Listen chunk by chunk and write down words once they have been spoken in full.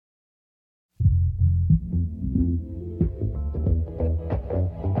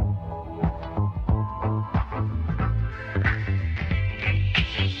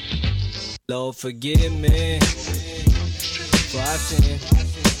Lord, forgive me for I sin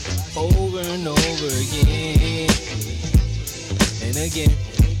over and over again and again.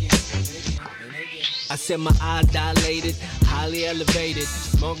 I said my eyes dilated, highly elevated,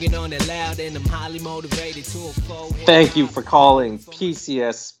 smoking on it loud, and I'm highly motivated to a four. Thank you for calling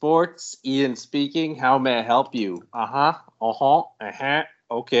PCS Sports. Ian speaking. How may I help you?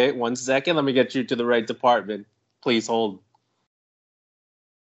 Okay, 1 second. Let me get you to the right department. Please hold.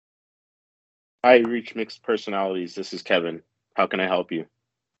 Hi, Reach Mixed Personalities. This is Kevin. How can I help you?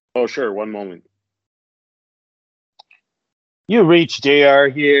 Oh, sure. One moment. You reach JR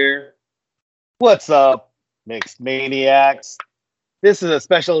here. What's up, Mixed Maniacs? This is a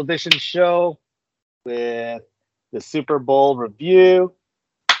special edition show with the Super Bowl review.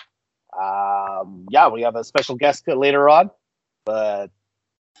 We have a special guest later on, but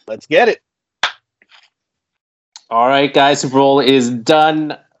let's get it. All right, guys. Super Bowl is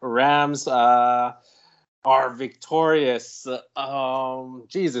done. Rams are victorious.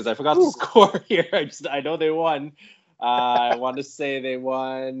 Jesus, I forgot the score here. I know they won. I want to say they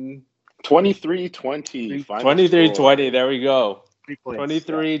won 23-20. 23-20. There we go.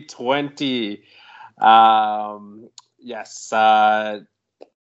 23-20. Yes.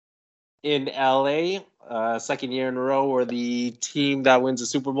 In LA, second year in a row where the team that wins the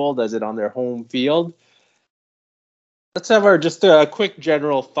Super Bowl does it on their home field. Let's have just a quick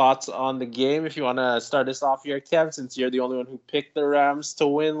general thoughts on the game. If you want to start us off here, Kev, since you're the only one who picked the Rams to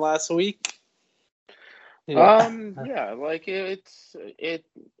win last week. I found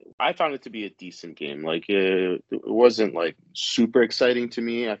it to be a decent game. It wasn't super exciting to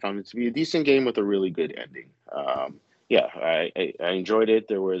me. I found it to be a decent game with a really good ending. I enjoyed it.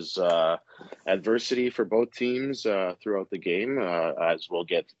 There was adversity for both teams throughout the game, as we'll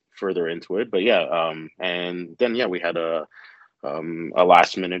get further into it. But and then we had a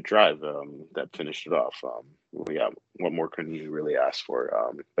last minute drive that finished it off. What more can you really ask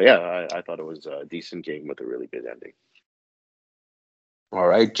for? I thought it was a decent game with a really good ending. All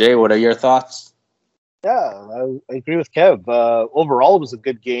right, Jay, what are your thoughts? Yeah, I agree with Kev. Overall, it was a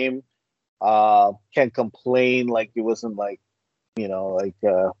good game. Can't complain. It wasn't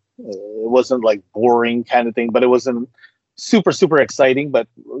it wasn't boring kind of thing, but it wasn't super exciting, but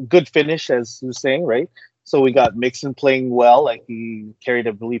good finish, as you were saying, right? So we got Mixon playing well. He carried,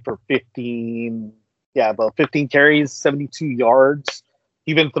 I believe, for about 15 carries, 72 yards.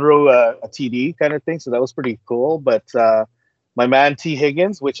 He even threw a TD kind of thing, so that was pretty cool. But my man T.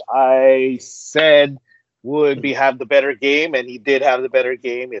 Higgins, which I said would have the better game, and he did have the better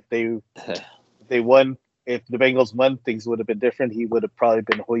game. If they won, if the Bengals won, things would have been different. He would have probably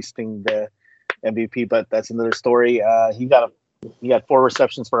been hoisting the MVP, but that's another story. He had 4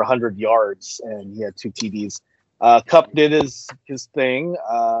 receptions for 100 yards, and he had 2 TDs. Kupp did his thing.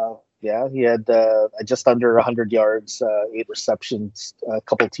 He had just under 100 yards, 8 receptions, a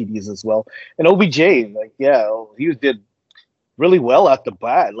couple TDs as well. And OBJ, he did really well at the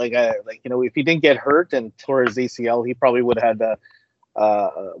bat. If he didn't get hurt and tore his ACL, he probably would have had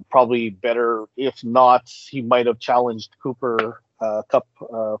probably better. If not, he might have challenged Cooper Kupp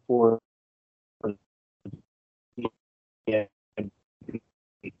for.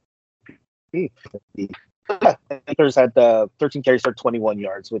 Panthers had 13 carries for 21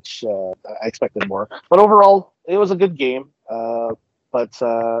 yards, which I expected more. But overall, it was a good game. It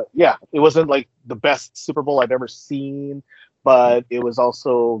wasn't the best Super Bowl I've ever seen, but it was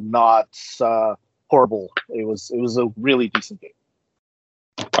also not horrible. It was a really decent game.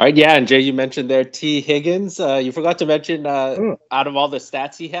 All right, and Jay, you mentioned there T. Higgins. You forgot to mention out of all the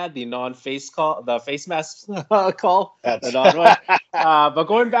stats he had, the non-face call, the face mask call. But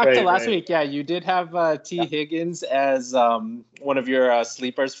going back to last week, you did have T. Higgins as one of your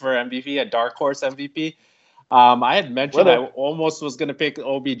sleepers for MVP, a dark horse MVP. I had mentioned I almost was going to pick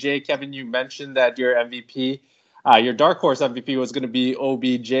OBJ. Kevin, you mentioned that your MVP, your dark horse MVP was going to be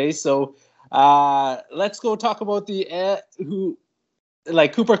OBJ. So let's go talk about who.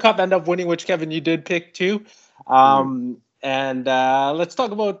 Cooper Kupp ended up winning, which Kevin, you did pick too. And let's talk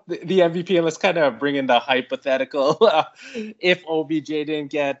about the MVP, and let's kind of bring in the hypothetical if OBJ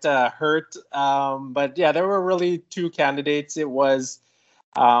didn't get hurt. There were really 2 candidates. It was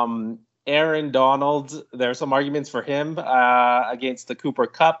Aaron Donald. There are some arguments for him against the Cooper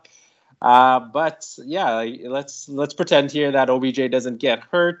Kupp. Let's pretend here that OBJ doesn't get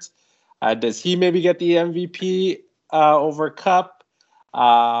hurt. Does he maybe get the MVP over Kupp? It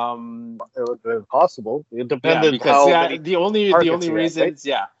would be possible. It depended the only reasons,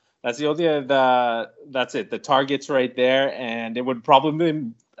 right? That's the only that's it. The targets right there, and it would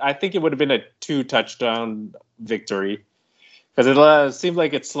probably I think it would have been a 2 touchdown victory. because it seemed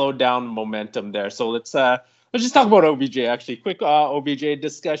like it slowed down momentum there. So let's just talk about OBJ actually. Quick OBJ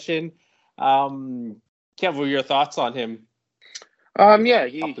discussion. Kev, what were your thoughts on him? Yeah,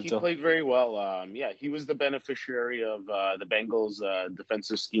 he played very well. Yeah, he was the beneficiary of the Bengals'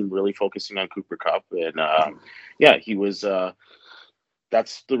 defensive scheme really focusing on Cooper Kupp, and yeah, he was.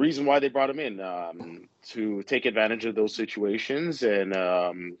 That's the reason why they brought him in, to take advantage of those situations and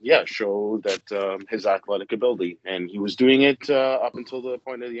yeah, show that his athletic ability. And he was doing it up until the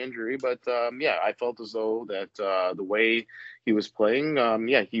point of the injury. But yeah, I felt as though that the way he was playing,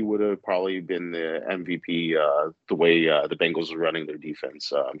 yeah, he would have probably been the MVP the way the Bengals were running their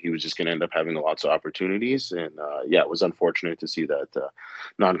defense. He was just going to end up having lots of opportunities. And yeah, it was unfortunate to see that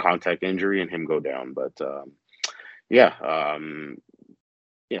non-contact injury and him go down. But yeah,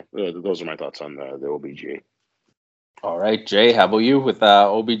 yeah, those are my thoughts on the OBJ. All right, Jay, how about you with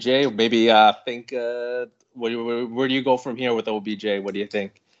OBJ? Maybe think where do you go from here with OBJ? What do you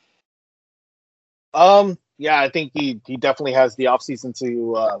think? Yeah, I think he definitely has the offseason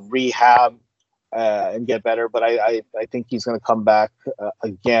to rehab and get better, but I think he's going to come back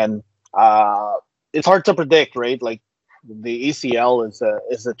again. It's hard to predict, right? Like the ACL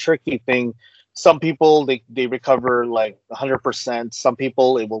is a tricky thing. Some people they recover like 100%. Some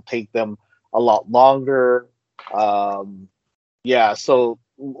people it will take them a lot longer. Yeah, so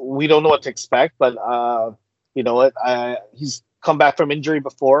we don't know what to expect, but you know what? He's come back from injury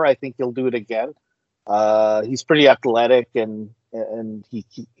before. I think he'll do it again. He's pretty athletic and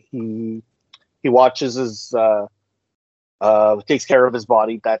he watches his takes care of his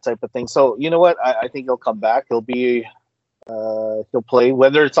body, that type of thing. So you know what? I think he'll come back. He'll play,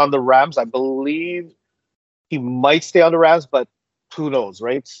 whether it's on the Rams. I believe he might stay on the Rams, but who knows,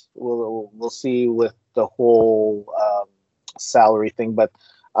 right? We'll see with the whole salary thing, but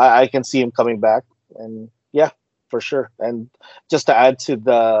I can see him coming back, and yeah, for sure. And just to add to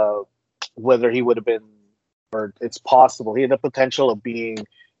the whether he would have been, or it's possible, he had the potential of being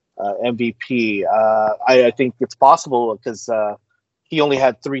MVP. I think it's possible because he only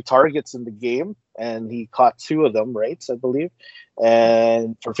had 3 targets in the game, and he caught 2 of them, right? I believe,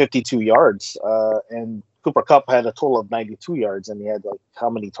 and for 52 yards. And Cooper Kupp had a total of 92 yards, and he had like how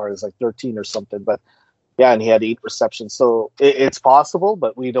many targets? Like 13 or something. But yeah, and he had 8 receptions. So it's possible,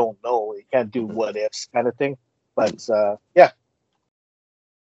 but we don't know. We can't do what ifs kind of thing. But yeah.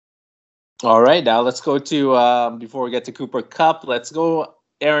 All right, now let's go to before we get to Cooper Kupp, let's go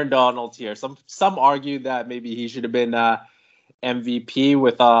Aaron Donald here. Some argue that maybe he should have been MVP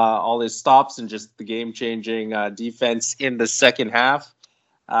with all his stops and just the game-changing defense in the second half.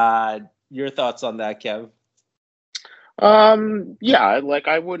 Your thoughts on that, Kev? Yeah, like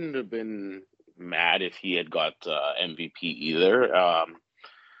I wouldn't have been mad if he had got MVP either.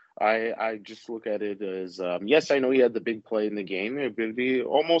 I just look at it as yes, I know he had the big play in the game. It would be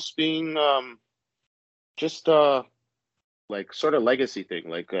almost being just like sort of legacy thing.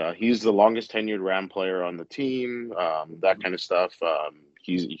 Like he's the longest tenured Ram player on the team, that kind of stuff.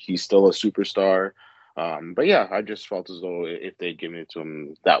 He's still a superstar. But yeah, I just felt as though if they'd given it to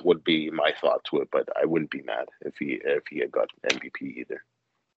him, that would be my thought to it. But I wouldn't be mad if he had got MVP either.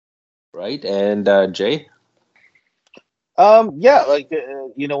 Right, and Jay. Yeah, like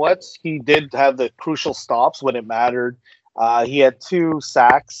you know what? He did have the crucial stops when it mattered. He had 2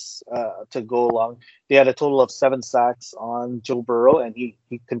 sacks to go along. They had a total of 7 sacks on Joe Burrow, and he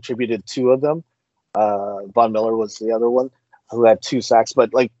contributed 2 of them. Von Miller was the other one who had 2 sacks.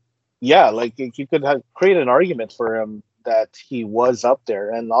 But like, yeah, like you could create an argument for him that he was up there,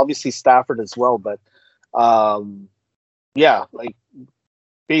 and obviously Stafford as well. But yeah, like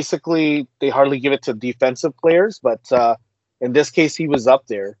basically they hardly give it to defensive players, but in this case he was up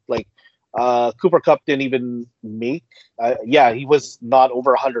there. Like Cooper Kupp didn't even make yeah, he was not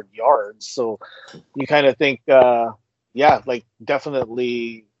over 100 yards, so you kind of think yeah, like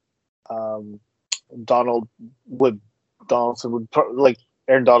definitely Donaldson would like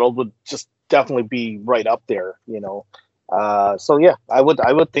Aaron Donald would just definitely be right up there, you know. So yeah, I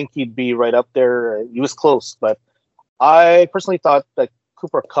would think he'd be right up there. He was close, but I personally thought that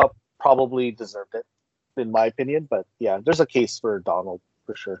Cooper Kupp probably deserved it, in my opinion. But yeah, there's a case for Donald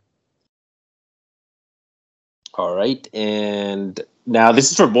for sure. All right, and now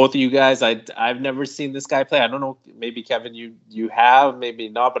this is for both of you guys. I've never seen this guy play. I don't know, maybe Kevin, you have, maybe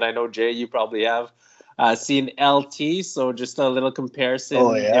not, but I know Jay, you probably have seen LT. So just a little comparison.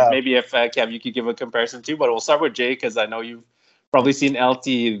 Oh, yeah. If Kev, you could give a comparison too. But we'll start with Jay because I know you've probably seen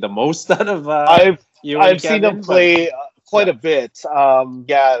LT the most out of I've seen him play quite a bit.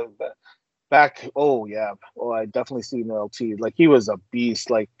 Yeah, back. Oh yeah. Oh, I definitely seen LT. Like he was a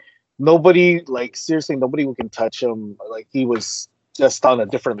beast. Like nobody, like seriously, nobody who can touch him. Like he was just on a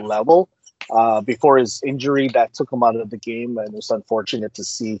different level before his injury that took him out of the game, and it's unfortunate to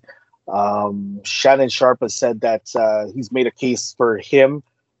see. Shannon Sharp has said that he's made a case for him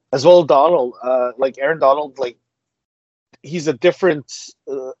as well. Donald, like Aaron Donald, like he's a different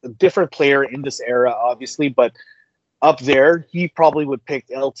player in this era, obviously, but up there, he probably would pick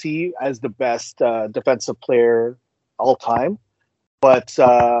LT as the best defensive player all time. But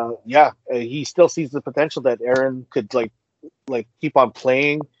he still sees the potential that Aaron could like keep on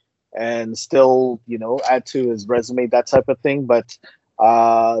playing and still add to his resume, that type of thing. But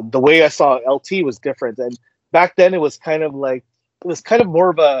the way I saw LT was different, and back then it was kind of more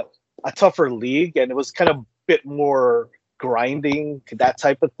of a tougher league, and it was kind of a bit more grinding, that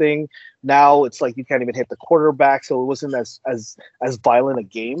type of thing. Now it's like you can't even hit the quarterback, so it wasn't as violent a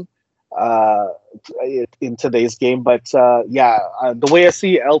game in today's game. But the way I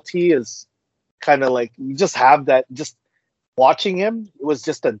see LT is kind of like you just have that. Just watching him, it was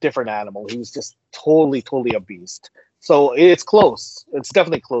just a different animal. He was just totally a beast. So it's close. It's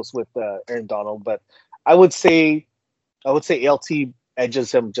definitely close with Aaron Donald, but I would say LT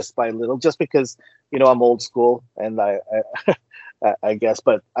edges him just by a little, just because I'm old school, and I guess,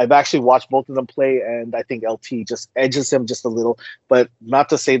 but I've actually watched both of them play, and I think LT just edges him just a little. But not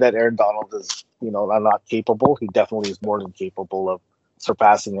to say that Aaron Donald is not capable. He definitely is more than capable of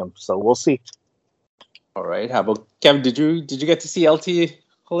surpassing him. So we'll see. All right. How about Kevin? Did you get to see LT a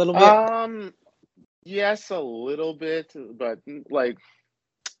little bit? Yes, a little bit, but like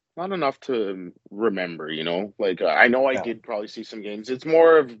not enough to remember. Like I know I did probably see some games. It's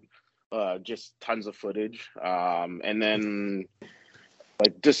more of just tons of footage, and then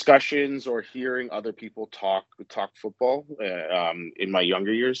like discussions or hearing other people talk football in my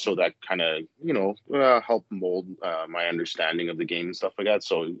younger years. So that kind of helped mold my understanding of the game and stuff like that.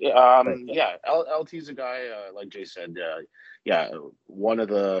 So LT's a guy, like Jay said, one of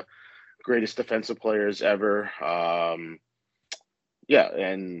the greatest defensive players ever.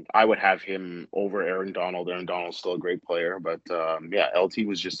 And I would have him over Aaron Donald. Aaron Donald's still a great player, but LT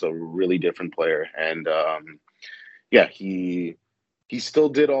was just a really different player, and he still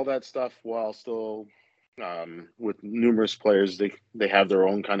did all that stuff while still with numerous players. They have their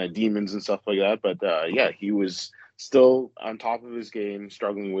own kind of demons and stuff like that, but he was still on top of his game,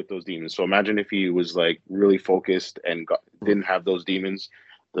 struggling with those demons. So imagine if he was like really focused and didn't have those demons,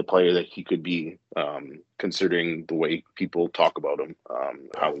 the player that he could be, considering the way people talk about him,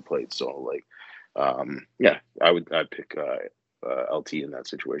 how he played. So I'd pick LT in that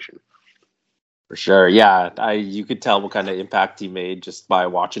situation. For sure, yeah. You could tell what kind of impact he made just by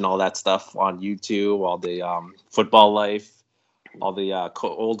watching all that stuff on YouTube, all the football life, all the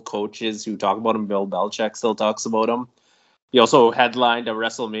old coaches who talk about him. Bill Belichick still talks about him. He also headlined a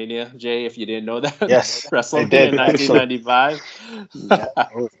WrestleMania, Jay, if you didn't know that. Yes, WrestleMania in 1995.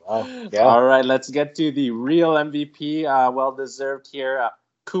 Wow. Yeah. All right, let's get to the real MVP. Well-deserved here.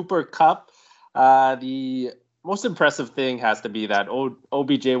 Cooper Kupp. The most impressive thing has to be that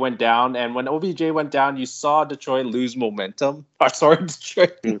OBJ went down, and when OBJ went down, you saw Detroit lose momentum.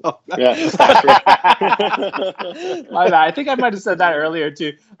 Detroit. No. Yeah. I think I might have said that earlier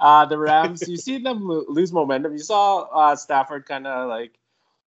too. The Rams, you see them lose momentum. You saw Stafford kind of like,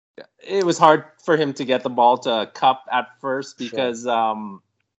 it was hard for him to get the ball to Kupp at first because he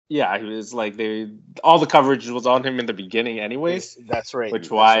was like all the coverage was on him in the beginning anyways. That's right.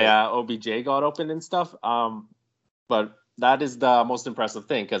 OBJ got open and stuff. But that is the most impressive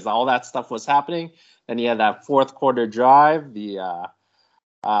thing because all that stuff was happening. And he had that fourth quarter drive, the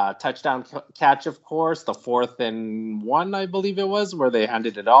touchdown catch, of course, the 4th and 1, I believe it was, where they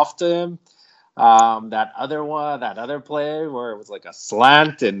handed it off to him. That other play where it was like a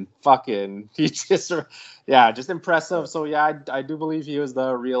slant and just impressive. So I do believe he was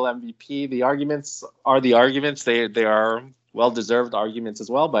the real MVP. The arguments are the arguments. They are well-deserved arguments as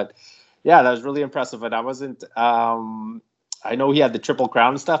well, but yeah, that was really impressive. And I wasn't, I know he had the Triple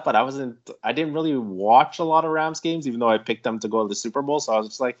Crown and stuff, but I didn't really watch a lot of Rams games, even though I picked them to go to the Super Bowl. So I was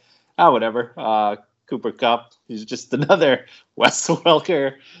just like, whatever. Cooper Kupp, he's just another Wes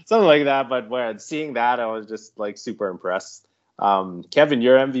Welker, something like that. But when seeing that, I was just like super impressed. Kevin,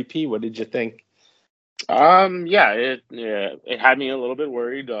 your MVP, what did you think? It had me a little bit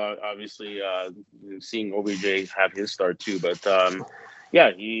worried. Obviously, seeing OBJ have his start too, but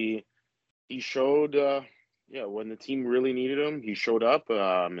he showed, when the team really needed him, he showed up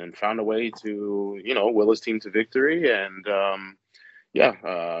and found a way to, will his team to victory. And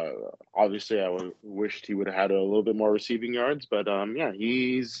obviously, I wished he would have had a little bit more receiving yards, but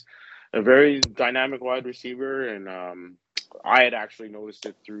he's a very dynamic wide receiver, and I had actually noticed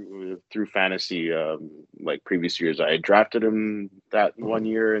it through fantasy, like previous years. I had drafted him that one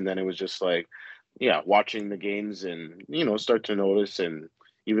year, and then it was just like, yeah, watching the games and start to notice. And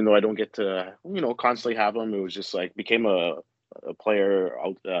even though I don't get to constantly have him, it was just like became a player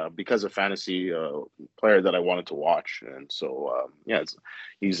because of fantasy player that I wanted to watch. And so yeah,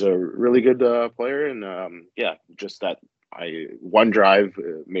 he's a really good player, and yeah, just that one drive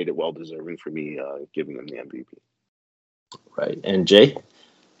made it well deserving for me giving him the MVP. Right. And Jay?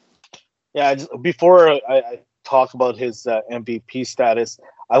 Yeah, before I talk about his MVP status,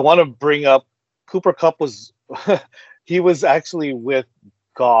 I want to bring up Cooper Kupp was he was actually with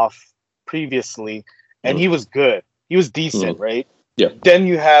Goff previously, and he was good. He was decent, right? Yeah. Then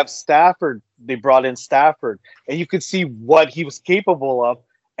you have Stafford. They brought in Stafford, and you could see what he was capable of,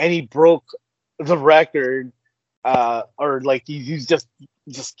 and he broke the record, or like he's just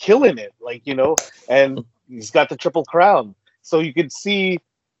killing it, like and he's got the Triple Crown. So you could see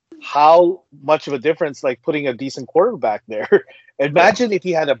how much of a difference, like putting a decent quarterback there. Imagine if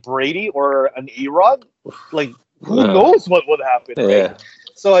he had a Brady or an A-Rod, like who knows what would happen, right? Yeah.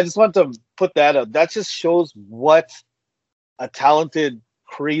 So I just want to put that up. That just shows what a talented,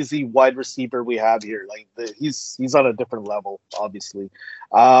 crazy wide receiver we have here. Like he's on a different level, obviously.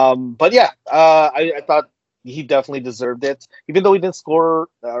 But yeah, I thought he definitely deserved it, even though he didn't score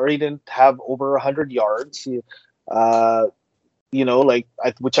or he didn't have over 100 yards.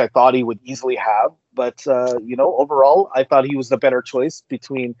 Which I thought he would easily have. But overall, I thought he was the better choice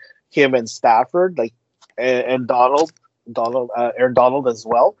between him and Stafford, and Aaron Donald as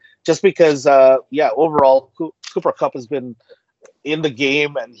well. Just because, overall, Cooper Kupp has been in the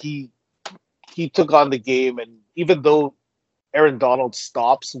game, and he took on the game. And even though Aaron Donald's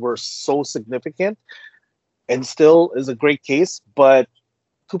stops were so significant, and still is a great case, but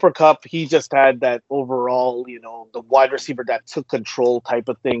Cooper Kupp, he just had that overall, the wide receiver that took control type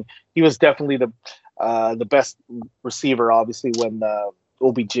of thing. He was definitely the best receiver, obviously, when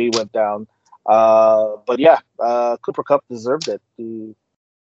OBJ went down. But yeah, Cooper Kupp deserved it. He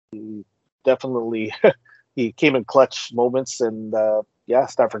definitely he came in clutch moments, and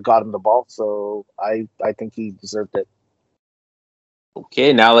Stafford got him the ball. So I think he deserved it.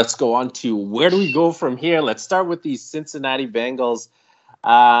 Okay, now let's go on to where do we go from here? Let's start with the Cincinnati Bengals.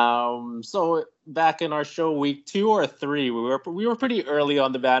 So back in our show week 2 or 3, we were pretty early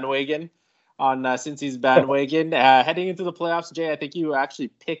on the bandwagon, on Cincy's bandwagon. Heading into the playoffs, Jay, I think you actually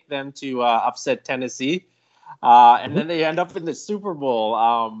picked them to upset Tennessee, and then they end up in the Super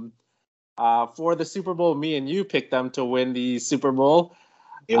Bowl. For the Super Bowl, me and you picked them to win the Super Bowl.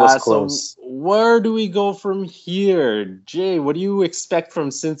 It was close. So where do we go from here, Jay? What do you expect from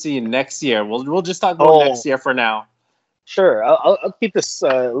Cincy next year? We'll just talk about next year for now. Sure. I'll keep this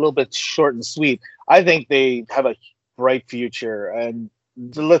a little bit short and sweet. I think they have a bright future. And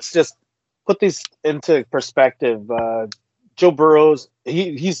let's just put these into perspective. Joe Burrows,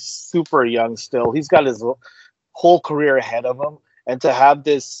 he's super young still. He's got his whole career ahead of him. And to have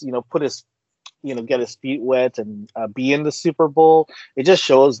this, get his feet wet and be in the Super Bowl, it just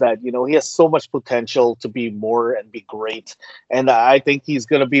shows that, he has so much potential to be more and be great. And I think he's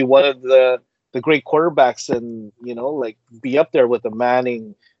going to be one of the great quarterbacks, and be up there with a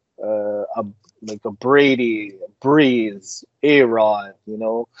Manning, like a Brady, Breeze, A-Rod,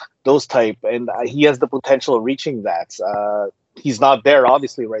 those type, and he has the potential of reaching that. He's not there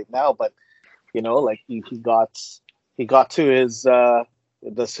obviously right now, but he got to his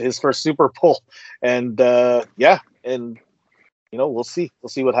first Super Bowl, and we'll see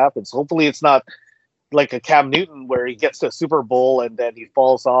what happens. Hopefully it's not like a Cam Newton where he gets to a Super Bowl and then he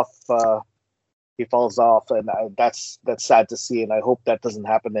falls off. And that's sad to see, and I hope that doesn't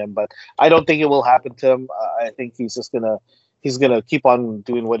happen to him. But I don't think it will happen to him. I think he's gonna keep on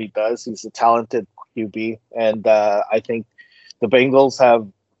doing what he does. He's a talented QB, and I think the Bengals have,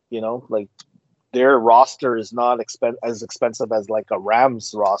 their roster is not as expensive as like a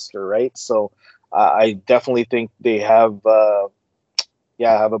Rams roster, right? So I definitely think they have a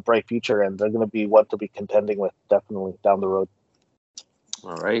bright future, and they're going to be one to be contending with definitely down the road.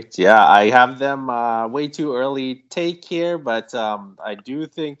 All right. Yeah, I have them way too early take here, but I do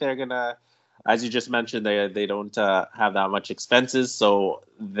think they're going to, as you just mentioned, they don't have that much expenses. So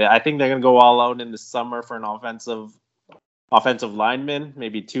I think they're going to go all out in the summer for an offensive lineman,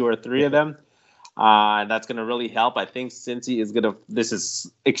 maybe 2 or 3 of them. And that's going to really help. I think Cincy is going to, this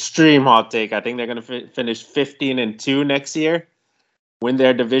is extreme hot take, I think they're going to finish 15-2 next year, win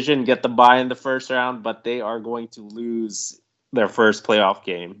their division, get the bye in the first round, but they are going to lose their first playoff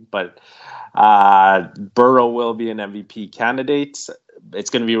game. But Burrow will be an MVP candidate. it's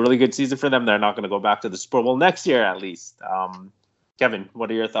going to be a really good season for them. They're not going to go back to the Super Bowl next year, at least. Kevin, what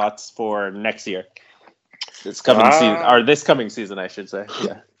are your thoughts for next year? This coming season, or this coming season, I should say.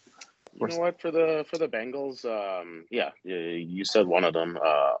 Yeah. You know what, for the Bengals, you said one of them,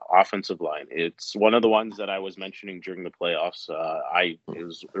 offensive line. It's one of the ones that I was mentioning during the playoffs. It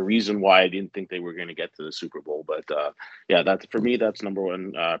was a reason why I didn't think they were going to get to the Super Bowl, but that's for me. That's number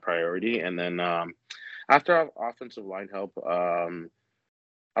one priority. And then after offensive line help,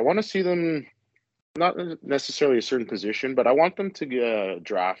 I want to see them. Not necessarily a certain position, but I want them to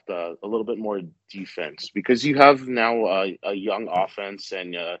draft a little bit more defense, because you have now a young offense,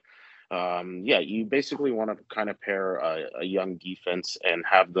 and you basically want to kind of pair a young defense and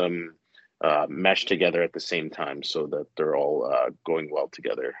have them mesh together at the same time so that they're all going well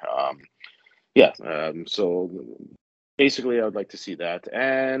together. So basically, I would like to see that.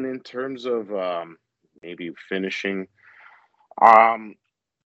 And in terms of maybe finishing,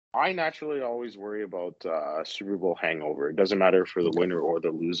 I naturally always worry about Super Bowl hangover. It doesn't matter for the winner or the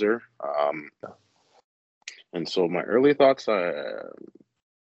loser. And so my early thoughts,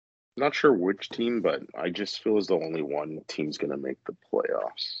 not sure which team, but I just feel as though only one team's going to make the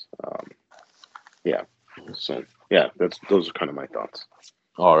playoffs. Those are kind of my thoughts.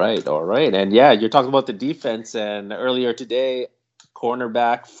 All right. And you're talking about the defense, and earlier today,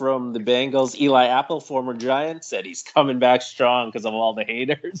 cornerback from the Bengals, Eli Apple, former Giant, said he's coming back strong because of all the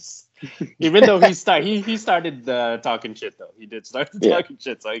haters. Even though he started talking shit, though. He did start talking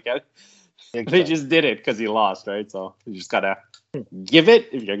shit, so they just did it because he lost, right? So you just gotta give it.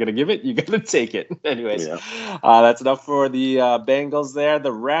 If you're gonna give it, you gotta take it. Anyways, that's enough for the Bengals there.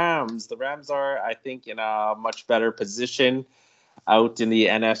 The Rams are, I think, in a much better position out in the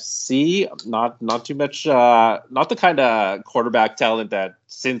NFC. Not too much, not the kind of quarterback talent that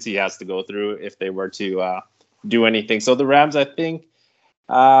Cincy has to go through if they were to do anything. So the Rams, I think,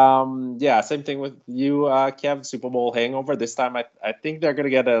 same thing with you, Kev, Super Bowl hangover. This time, I think they're going to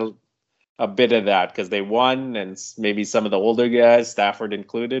get a bit of that because they won, and maybe some of the older guys, Stafford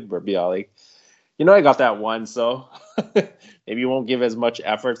included, will be all like, I got that one, so maybe you won't give as much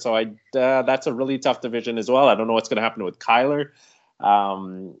effort. So that's a really tough division as well. I don't know what's going to happen with Kyler.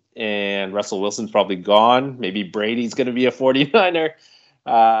 And Russell Wilson's probably gone. Maybe Brady's going to be a 49er.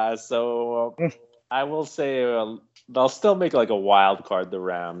 So I will say they'll still make like a wild card, the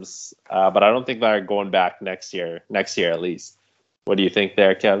Rams. But I don't think they're going back next year at least. What do you think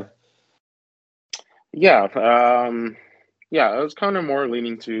there, Kev? I was kind of more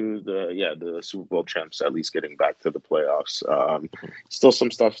leaning to the Super Bowl champs at least getting back to the playoffs. Still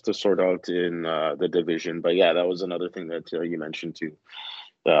some stuff to sort out in the division, but that was another thing that you mentioned too.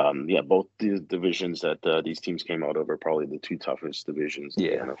 Both the divisions that these teams came out of are probably the two toughest divisions in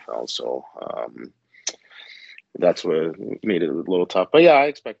the NFL. So that's what made it a little tough. But I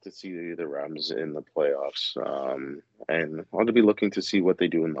expect to see the Rams in the playoffs, and I'll be looking to see what they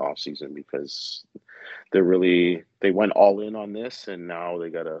do in the offseason, because they went all in on this, and now they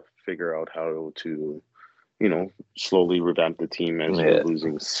got to figure out how to, slowly revamp the team as they're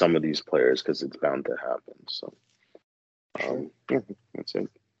losing some of these players, because it's bound to happen. So, that's it.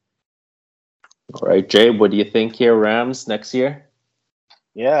 All right, Jay, what do you think here, Rams next year?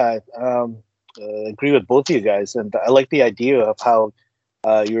 Yeah, I agree with both of you guys, and I like the idea of how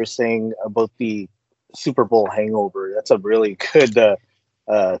you were saying about the Super Bowl hangover. That's a really good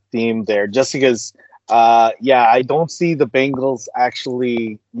theme there, just because. I don't see the Bengals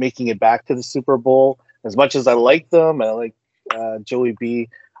actually making it back to the Super Bowl. As much as I like them, I like Joey B,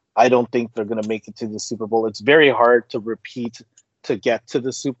 I don't think they're going to make it to the Super Bowl. It's very hard to repeat to get to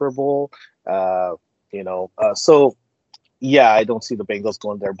the Super Bowl. I don't see the Bengals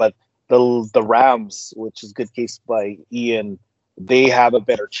going there. But the Rams, which is good case by Ian, they have a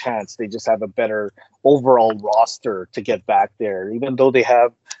better chance. They just have a better overall roster to get back there, even though they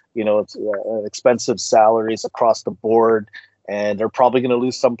have it's expensive salaries across the board, and they're probably going to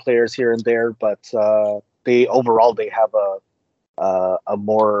lose some players here and there. But they have a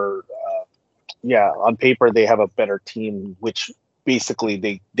more on paper they have a better team, which basically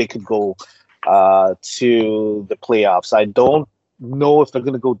they could go to the playoffs. I don't know if they're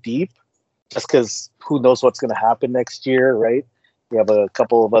going to go deep, just because who knows what's going to happen next year, right? We have a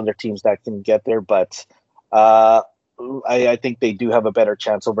couple of other teams that can get there, but I think they do have a better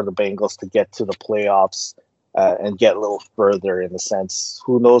chance over the Bengals to get to the playoffs and get a little further, in a sense.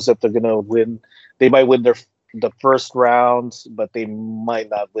 Who knows if they're going to win? They might win the first round, but they might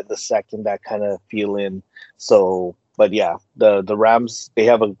not win the second. That kind of feeling. So, but the Rams, they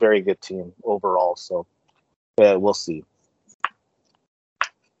have a very good team overall. So we'll see.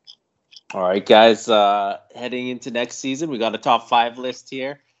 All right, guys. Heading into next season, we got a top 5 list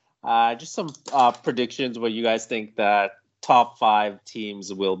here. Just some predictions. What you guys think that top 5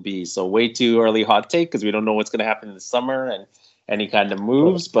 teams will be? So way too early hot take because we don't know what's going to happen in the summer and any kind of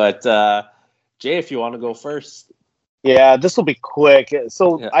moves. But Jay, if you want to go first. Yeah, this will be quick.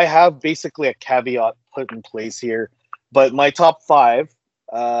 So I have basically a caveat put in place here, but my top 5,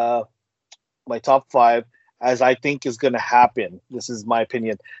 as I think is going to happen. This is my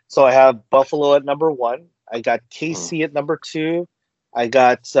opinion. So I have Buffalo at number 1. I got KC at number 2. I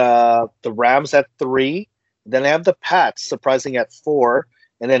got the Rams at 3. Then I have the Pats surprising at 4.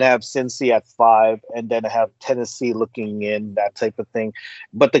 And then I have Cincy at 5. And then I have Tennessee looking in, that type of thing.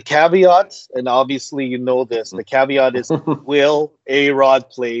 But the caveat, and obviously you know this, the caveat is, will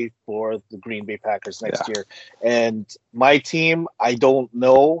A-Rod play for the Green Bay Packers next year? And my team, I don't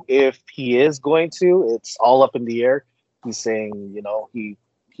know if he is going to. It's all up in the air. He's saying,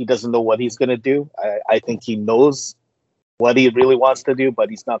 he doesn't know what he's going to do. I think he knows what he really wants to do, but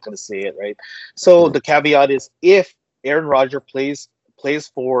he's not going to say it, right? So the caveat is, if Aaron Rodgers plays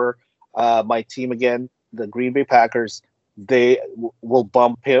for my team again, the Green Bay Packers, they will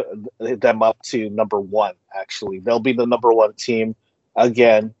bump them up to number 1. Actually, they'll be the number 1 team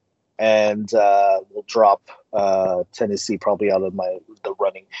again, and we'll drop Tennessee probably out of the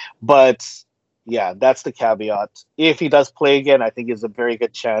running. But yeah, that's the caveat. If he does play again, I think there's a very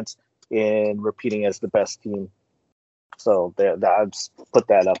good chance in repeating as the best team. So I'll just put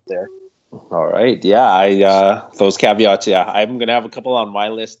that up there. All right. Yeah, those caveats, I'm going to have a couple on my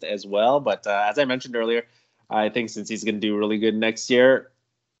list as well. But as I mentioned earlier, I think since he's going to do really good next year,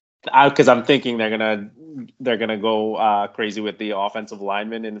 because I'm thinking they're gonna go crazy with the offensive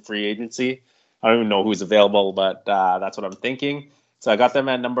linemen in free agency. I don't even know who's available, but that's what I'm thinking. So I got them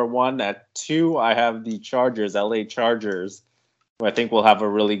at number 1. At 2, I have the Chargers, LA Chargers, who I think will have a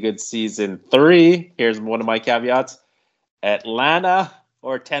really good season. 3, here's one of my caveats: Atlanta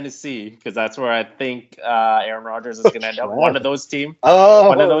or Tennessee, because that's where I think Aaron Rodgers is going to end up. One of those teams.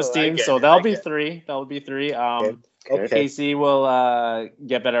 So that'll be 3. Okay. KC will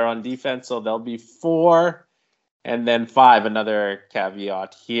get better on defense, so they'll be 4. And then 5, another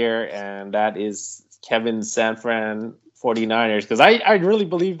caveat here, and that is Kevin's San Fran 49ers, because I really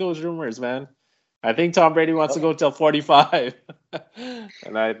believe those rumors, man. I think Tom Brady wants to go till 45.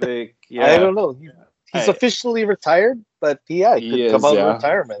 And I think, I don't know. He's officially retired, but he could come out of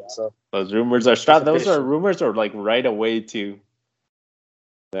retirement. So those rumors are strong. Those are rumors are like right away too.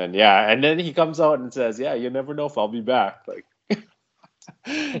 Then and then he comes out and says, "Yeah, you never know if I'll be back." Like,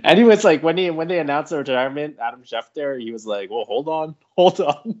 and he was like, when they announced the retirement, Adam Schefter, he was like, "Well, hold on."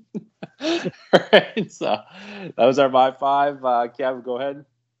 Right, so those are my 5. Kev, go ahead.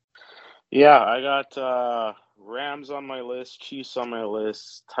 Yeah, I got Rams on my list, Chiefs on my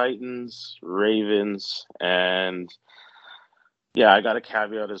list, Titans, Ravens, and I got a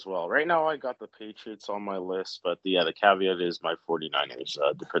caveat as well. Right now I got the Patriots on my list, but the caveat is my 49ers,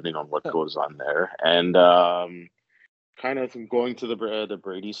 depending on what goes on there. And kind of going to the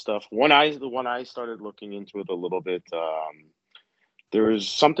Brady stuff. When I started looking into it a little bit, there was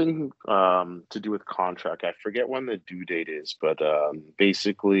something to do with contract. I forget when the due date is, but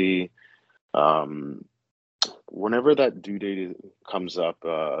basically whenever that due date comes up,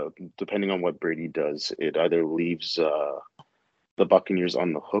 depending on what Brady does, it either leaves the Buccaneers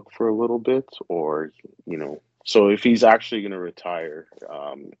on the hook for a little bit, or so if he's actually going to retire,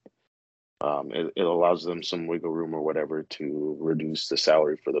 it allows them some wiggle room or whatever to reduce the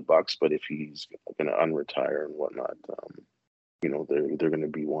salary for the Bucs. But if he's going to unretire and whatnot, they're going to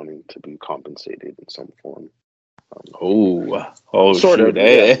be wanting to be compensated in some form. Sort of,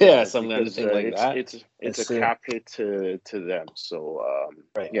 some kind of thing like that. It's a cap hit to them. So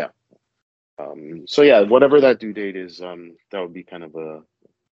right. Whatever that due date is, that would be kind of a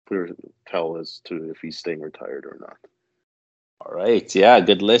clear tell as to if he's staying retired or not. All right,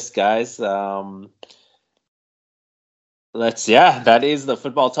 good list, guys. That is the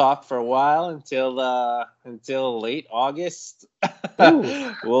football talk for a while until late August.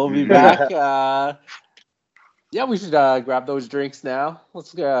 We'll be back. We should grab those drinks now.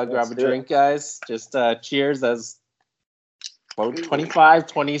 Let's grab a drink, guys. Just cheers as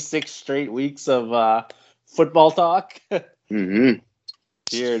 26 straight weeks of football talk. Mm-hmm.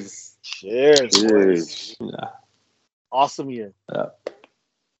 Cheers. Cheers. Yeah. Awesome year.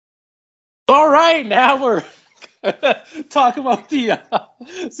 All right, now we're talking about the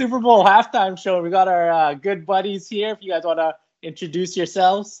Super Bowl halftime show. We got our good buddies here. If you guys want to introduce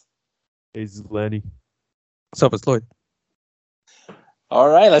yourselves. Hey, this is Lenny. What's up, it's Lloyd. All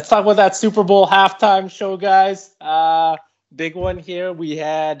right, let's talk about that Super Bowl halftime show, guys. big one here. We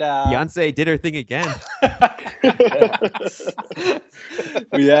had Beyonce did her thing again.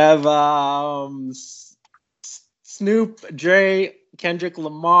 we have Snoop, Dre, Kendrick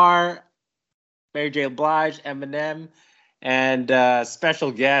Lamar, Mary J. Blige, Eminem, and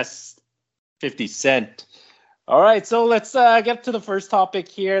special guest 50 Cent. All right, so let's get to the first topic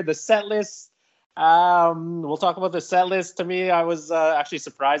here, the set list. We'll talk about the set list. To me, I was actually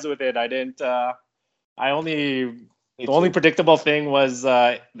surprised with it. The only predictable thing was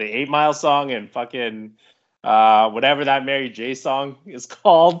the 8 Mile song and fucking whatever that Mary J song is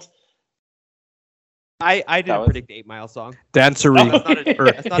called. I didn't predict the 8 Mile song. Dancery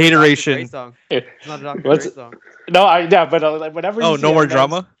or Hateration. Song. It's not a Dr. Dre song. No, but whenever. Oh, No More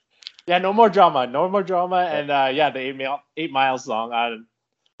Drama. Yeah, No More Drama, and the 8 Mile song.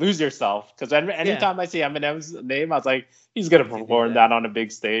 Lose Yourself, because anytime I see Eminem's name, I was like, he's gonna perform that on a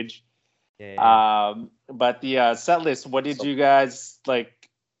big stage. Yeah. But the set list, what did you guys like?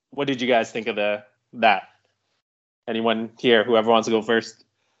 What did you guys think of that? Anyone here? Whoever wants to go first.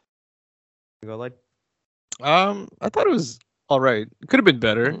 Go like. I thought it was all right. It could have been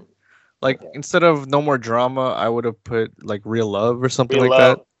better. Like instead of No More Drama, I would have put like Real Love or something Real like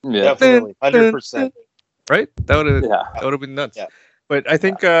Love. that. Yeah, definitely, 100%. Right? That would have been nuts. Yeah. But I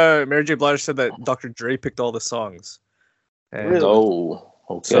think Mary J. Blige said that Dr. Dre picked all the songs. And Really? Oh,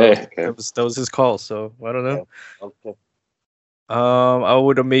 okay. So that was his call. So I don't know. Yeah. Okay. I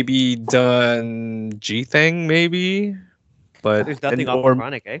would have maybe done G Thing, maybe. But There's nothing off the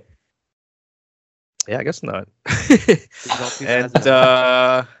Chronic, eh? Yeah, I guess not. And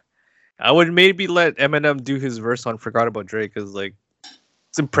I would maybe let Eminem do his verse on "Forgot About Dre" because like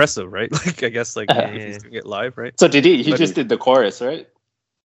it's impressive, right? Like I guess like if he's doing it live, right? So did he? He just did the chorus, right?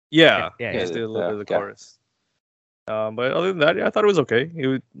 Yeah, he just did a little bit of the chorus. But other than that, yeah, I thought it was okay. It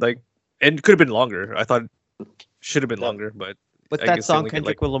was like, and it could have been longer. I thought it should have been longer, but what's I that guess song they only get,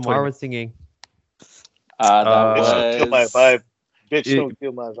 Kendrick like, Lamar 20 was singing? That Bitch, don't kill my was. vibe. Bitch, don't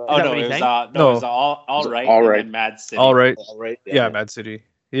kill my vibe. Oh that no, what he it was sang? no, it was all right. All Right. And then Mad City. All right. All right. Yeah, Mad City.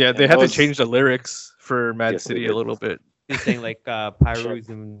 Yeah, they And had to those- change the lyrics for Mad Yes, they City a did. little bit. He's saying like Pyrus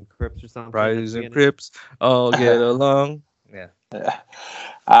and Crips or something. Rise and Crips, all get along. Yeah.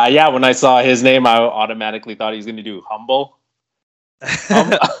 Yeah, when I saw his name, I automatically thought he was going to do Humble.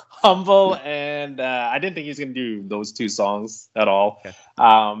 Humble, and I didn't think he was going to do those two songs at all. Okay.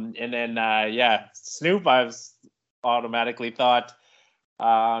 And then, Snoop, I was automatically thought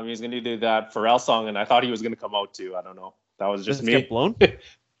he was going to do that Pharrell song, and I thought he was going to come out too. I don't know. That was just Let's me. get blown.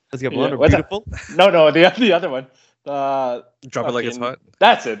 Let's get blown. Yeah, Or what's that? beautiful. No, the other one. Drop it like it's hot.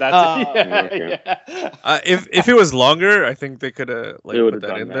 That's it. okay. Yeah. If it was longer, I think they could have like They put would've that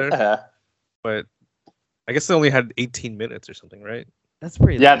done in that. there. But I guess they only had 18 minutes or something, right? That's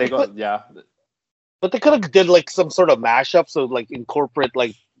pretty. Yeah, they go. Yeah. But they could have did like some sort of mashup, so like incorporate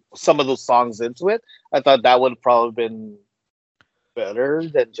like some of those songs into it. I thought that would have probably been better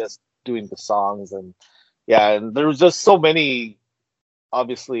than just doing the songs. And there was just so many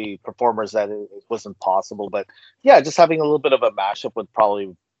obviously performers that it wasn't possible. But yeah, just having a little bit of a mashup would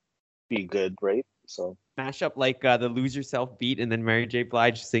probably be good, right? So Mash up like the Lose Yourself beat and then Mary J.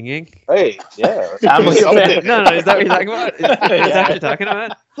 Blige singing. hey, yeah, Family something. affair. No, is that what you're talking about? Is that what you're talking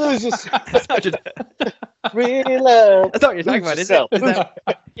about? It was just That's not what you're, real love. that's not what you're talking about, is it? Is that,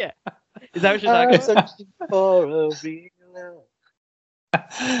 yeah. Is that what you're talking I'm about? searching for a real love.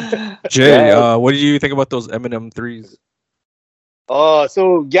 Jay, what do you think about those Eminem threes?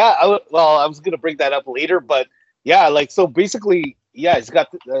 So yeah, I was gonna bring that up later, but yeah, like so basically, yeah, he's got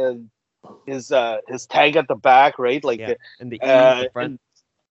his tag at the back, right? Like, Yeah. And the E in the front.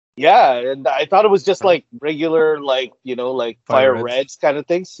 and I thought it was just like regular, like like Fire fire Reds. reds kind of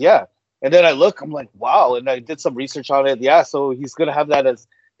things, yeah. And then I'm like, wow, and I did some research on it, yeah. So he's gonna have that as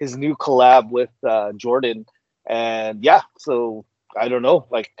his new collab with Jordan, and yeah, so I don't know,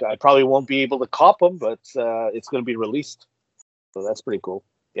 like I probably won't be able to cop him, but it's gonna be released. So that's pretty cool.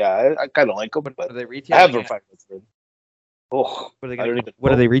 Yeah, I kind of like them, What but are they I retailing haven't at? found it. Oh, What are I don't even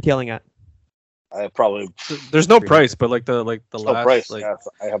what are know. they retailing at? I probably There's no price, but like the no last price. like Yeah,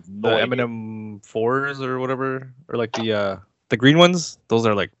 I have the no idea. Eminem fours or whatever, or like the green ones. Those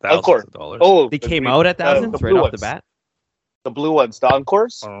are like Encore. thousands of dollars. Oh, They the came green- out at the thousands right blue off the ones. bat. The blue ones, the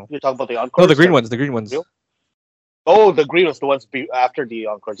Encores. Oh. You're talking about the Encores? No, the green ones. The green ones. Real? Oh, the green ones, the ones after the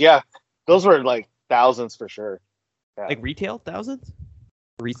Encores. Yeah, those were like thousands for sure. Yeah. Like retail thousands?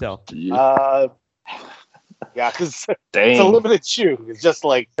 Resale. Yeah, because Dang. it's a limited shoe. It's just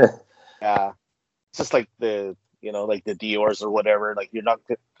like, yeah, it's just like the like the Dior's or whatever. Like you're not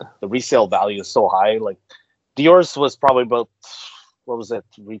the resale value is so high. Like Dior's was probably about what was it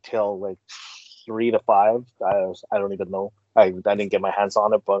retail like 3 to 5. I don't even know. I didn't get my hands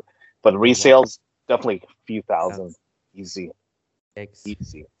on it, but resales definitely a few thousand, easy.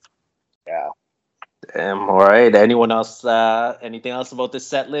 Easy. Yeah. Damn. All right. Anyone else? Anything else about this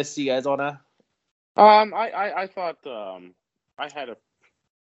set list you guys wanna? I thought I had a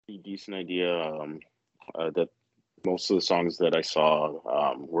pretty decent idea that most of the songs that I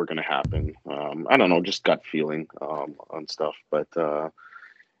saw were gonna happen. I don't know, just gut feeling on stuff, but yeah,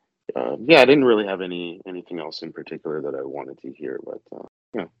 I didn't really have anything else in particular that I wanted to hear, but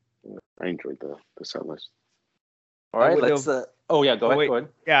yeah, I enjoyed the set list. All right. Let's. Oh yeah. Go ahead. Go ahead.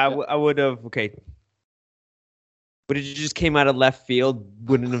 Yeah, I would have. Okay. But it just came out of left field.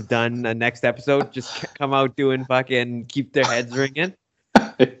 Wouldn't have done a next episode. Just come out doing fucking keep their heads ringing.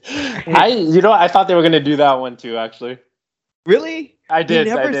 I thought they were gonna do that one too. Actually. Really? I did.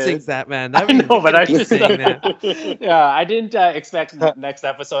 He never I did. sings that, man. I know, but I just saying that. Yeah, I didn't expect next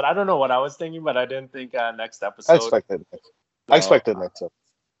episode. I don't know what I was thinking, but I didn't think next episode. I expected next episode.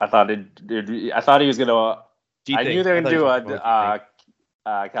 I thought I thought he was gonna. I knew they were gonna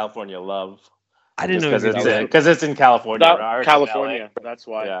do California Love. I didn't know because it's in California. California. That's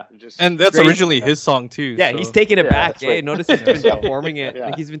why. Yeah. And that's originally his song too. Yeah, so. he's taking it back. Right. Hey, notice he's been performing it. Yeah.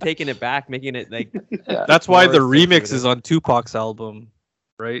 Like he's been taking it back, making it like. That's why the more remix is on Tupac's album,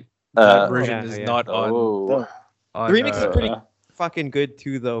 right? That version is not on. Oh. The remix is pretty fucking good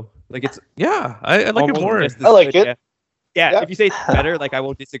too, though. Like it's Yeah, I like it almost more. just as I like good, it. Yeah, if you say it's better, like I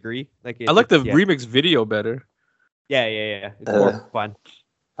won't disagree. Like I like the yeah. remix video better. Yeah. It's more fun.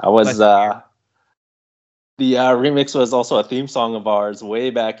 I was the remix was also a theme song of ours way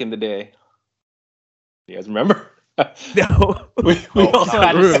back in the day. You guys remember? No. we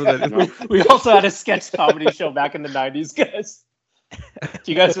also had a sketch comedy show back in the 90s, guys.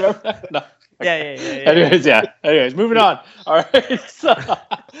 Do you guys remember that? No. Yeah. Anyways, moving on. All right, so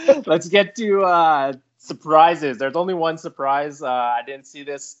let's get to surprises. There's only one surprise. I didn't see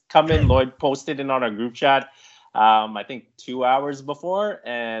this come in. Lloyd posted it on our group chat. I think 2 hours before,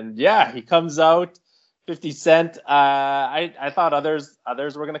 and yeah, he comes out. 50 Cent. I thought others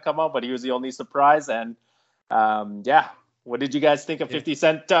were gonna come out, but he was the only surprise. And yeah, what did you guys think of 50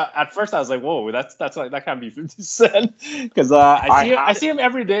 Cent? At first, I was like, "Whoa, that's like that can't be 50 Cent," because I see him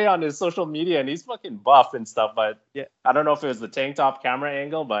every day on his social media, and he's fucking buff and stuff. But yeah, I don't know if it was the tank top camera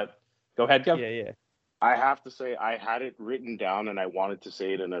angle, but go ahead, Kev. Yeah. I have to say, I had it written down, and I wanted to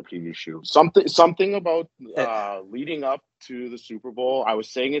say it in a preview shoot. Something about leading up to the Super Bowl. I was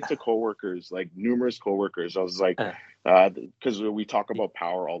saying it to coworkers, like numerous coworkers. I was like, because we talk about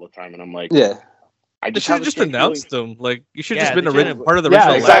power all the time, and I'm like, yeah. I You just should have just announced them. Like you should have Yeah, just they been should've- part of the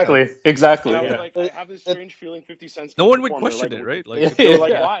Yeah, original. exactly. And I was Yeah. like, I have this strange feeling 50 Cent's No one would performer, question like, it, right? Like They were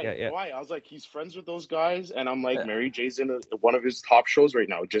like, Yeah. why? Yeah. Why? I was like, he's friends with those guys, and I'm like, Mary J's in one of his top shows right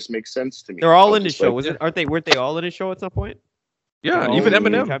now. It just makes sense to me. They're all I in the was show. just Weren't they all in the show at some point? yeah, All even in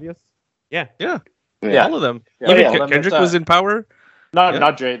Eminem, cameos? yeah, Yeah. all of them. Yeah, Even yeah. Kendrick was in Power.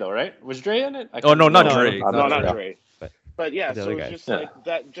 Not Dre though, right? Was Dre in it? Oh no, not No, Dre. no, No, Not not Dre. Dre. But yeah, The so other it's guys. just Yeah.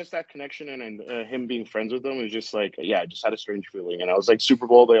 like that connection and him being friends with them is just like, yeah, I just had a strange feeling. And I was like, Super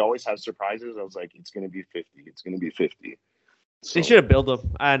Bowl, they always have surprises. I was like, it's gonna be 50. It's gonna be 50. So, They should have built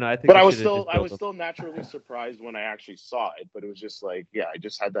them. I don't know. I think. but they I was should've still just I built was them. still naturally surprised when I actually saw it. But it was just like, yeah, I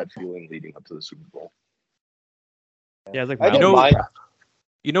just had that feeling leading up to the Super Bowl. Yeah, I was like, I wow. didn't mind.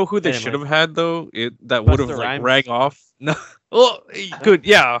 You know who they Anyway. should have had though? That would have Busta like Rhymes. rang off. No, well, he could,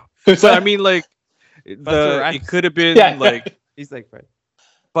 yeah. But I mean, like, Rhymes. it could have been Yeah. like He's like, right.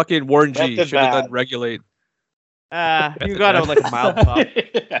 fucking Warren G Method should have Man. done Regulate. You got it like a mild pop.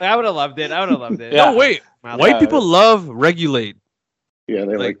 Like, I would have loved it. Yeah. No, wait, Mild white pop. people love Regulate. Yeah,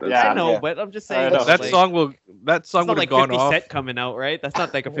 they Like, like that. yeah. I know, Yeah. but I'm just I saying know. That like, song would It's not have like gone 50 off. Cent coming out, right? That's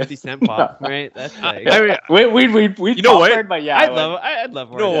not like a 50 Cent pop, right? That's like I mean, we You know what? covered, but yeah, I'd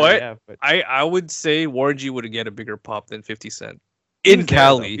love You know Warren, what? Yeah, but I would say Warren G would get a bigger pop than 50 Cent he in was there,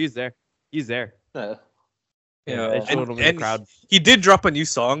 Cali. though. He's there. Yeah. Yeah, They showed him in the and crowd. he did drop a new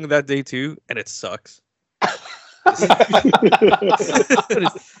song that day too, and it sucks.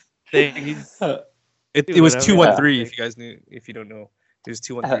 He's It was whatever. 213. If you guys knew, if you don't know, it was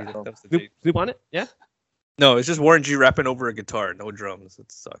 213. That was the Snoop, date. Snoop on it? Yeah. No, it's just Warren G rapping over a guitar, no drums.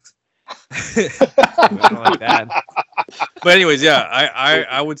 It sucks. I don't like that. But anyways, yeah,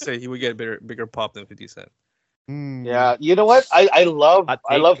 I would say he would get a bigger pop than 50 Cent. Yeah, you know what? I love Hot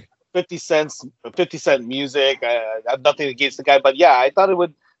I take. love 50 Cent music. I have nothing against the guy, but yeah, I thought it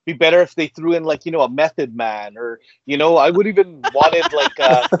would be better if they threw in like a Method Man, or I would even wanted like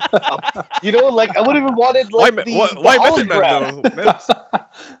like I would even wanted like why Method hologram. Man though?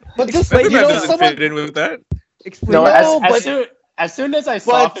 But just Method Man like doesn't someone fit in with that. No, No, but- As soon as I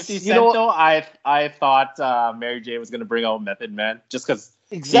saw But, 50 you Cent, know- though, I thought Mary J was gonna bring out Method Man just because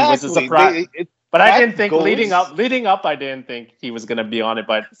Exactly. he was a surprise. But I that didn't think goes- leading up, I didn't think he was gonna be on it.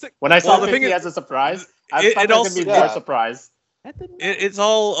 But when I saw Well, the 50 thing as a surprise, I it thought there was also- gonna be yeah. more surprise. It's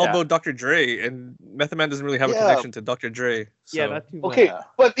all Yeah. about Dr. Dre, and Method Man doesn't really have a Yeah. connection to Dr. Dre. So. Yeah, not too much. Okay,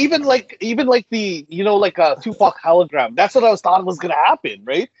 but even like the like a Tupac hologram. That's what I was thought was gonna happen,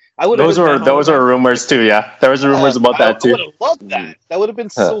 right? I would Those were rumors too. Yeah, there was rumors about that I too. would have loved that. That would have been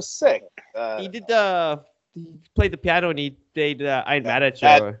so sick. He did he played the piano and he did I Ain't Mad at You.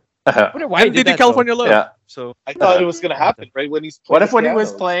 That- I wonder why he And did they did that, California Love. Yeah. So I thought it was gonna happen, right? When he's What playing if when the he was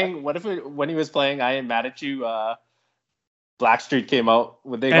piano. playing? What if when he was playing I Ain't Mad at You? Blackstreet came out.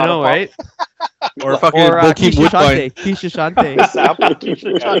 Would they? I know, right? or fucking Or Bokeem Keisha Woodbine. Shante. Keisha Shante. sample?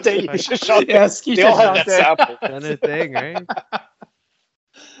 Keisha Shante. Keisha Shante. Yes, They all have that Keisha sample. Another thing, right?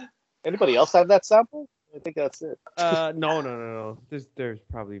 Anybody else have that sample? I think that's it. No. There's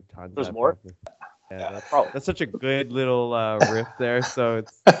probably tons. There's of more? them. Yeah, that's, Probably. that's such a good little riff there. So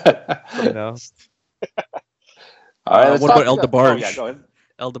it's you know. All right, let's what talk- about El Oh, DeBarge? yeah, go ahead.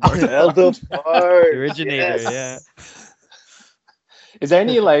 El DeBarge. Elder The Part. originator, Yes. yeah. Is there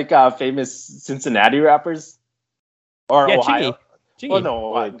any like famous Cincinnati rappers or Yeah, Ohio? Chingy. Well,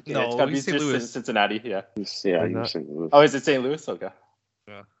 no, it's no, gotta be he's St. just Louis. Cincinnati. Yeah. Yeah, Not- St. Louis. Oh, is it St. Louis? Okay.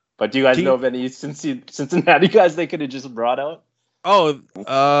 Yeah. But do you guys Chingy- know of any Cincinnati guys they could have just brought out? Oh,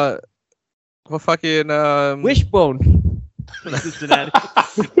 well, fucking Wishbone. From Cincinnati.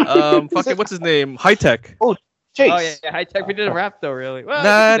 fucking what's his name? High Tech. Chase. Oh yeah, High Tech. We didn't rap though, really. Well,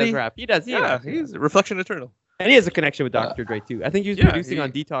 Nah, he does he- rap. He does. He Yeah, raps. he's Reflection Eternal. And he has a connection with Dr. Dre too. I think he was Yeah, producing he-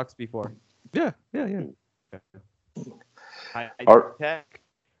 on Detox before. Yeah. High Or- Tech.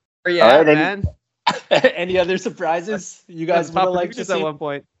 Where you at, Alright, man? Any other surprises you guys That's would top have liked to producers at see? one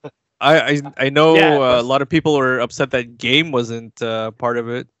point. I know Yeah, a lot of people were upset that Game wasn't part of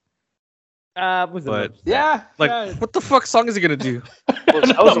it. Was But- Yeah. Like, yeah. what the fuck song is he gonna do? That was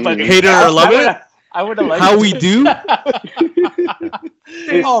a fucking- Hate it or love it? I would have liked How it. we do?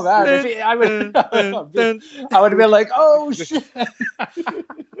 Oh man, I would have been like, oh shit.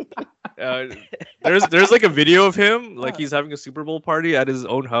 There's like a video of him, like he's having a Super Bowl party at his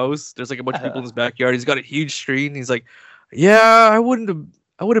own house. There's like a bunch of people in his backyard. He's got a huge screen. He's like, "Yeah, I would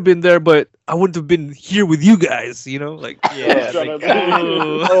have been there, but I wouldn't have been here with you guys." You know, like Yeah. Son like, of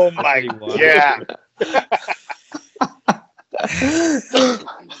a- Oh my yeah.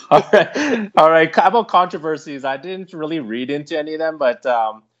 All right. How about controversies? I didn't really read into any of them, but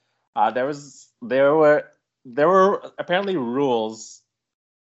there were apparently rules.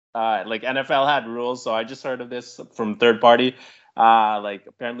 Like NFL had rules, so I just heard of this from third party. Like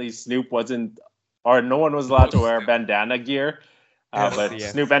apparently Snoop wasn't, or no one was allowed to wear bandana gear, but Yeah.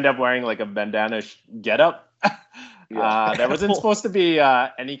 Snoop ended up wearing like a bandana getup. There wasn't supposed to be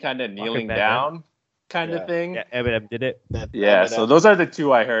any kind of kneeling bandana. down kind Yeah. of thing. Yeah, Eminem did it. Yeah, so those are the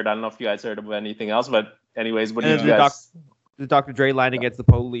two I heard. I don't know if you guys heard of anything else, but anyways, what do And you then guys? The Dr. Dre line against the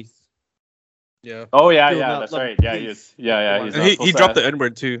police. yeah. Oh yeah, Still yeah, not that's love right. the Yeah, police. he's not And supposed he to- dropped the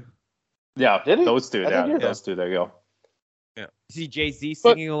N-word too. Yeah, Did he? those two. I didn't Yeah, hear that. those two. There you go. You see Jay-Z But-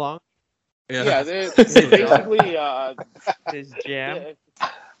 singing along. Yeah, basically, His jam.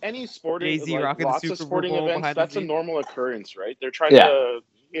 any sporting, Jay-Z like, rocking the lots of Super sporting Bowl events, behind that's the a scenes. normal occurrence, right? They're trying Yeah. to,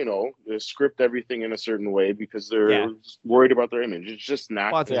 script everything in a certain way because they're Yeah. worried about their image. It's just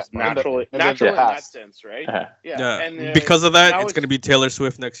Well, it's it's part of natural, it. And natural then in that past. sense, right? Uh-huh. Yeah, Yeah. and Because of that, now it's gonna be Taylor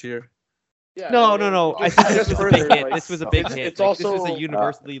Swift next year. yeah, No. it I just- think this just was a further, big hit. like, This was a big it's- hit. It's Like, this was also a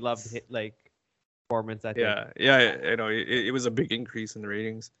universally loved hit, like performance. I think. Yeah. I know. It was a big increase in the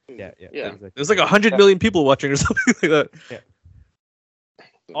ratings. Yeah. Yeah. Exactly. There's like 100 million people watching or something like that.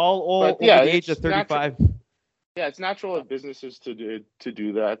 All But, over yeah, the age of it's natural- 35. Yeah, it's natural of businesses to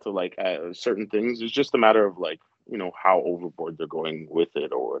do that, to like certain things. It's just a matter of like how overboard they're going with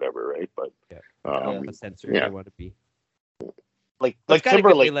it or whatever, right? But Yeah. um, A censor yeah. they want to be. Like It's kinda good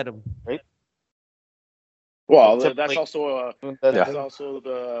Timberlake. They let him. well, Timberlake- that's also Yeah. that's also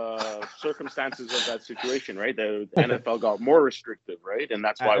the circumstances of that situation, right? The NFL got more restrictive, right? And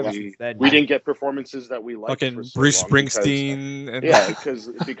that's why Ever we since then, we yeah. didn't get performances that we liked. Fucking for so Bruce long because- Springsteen and because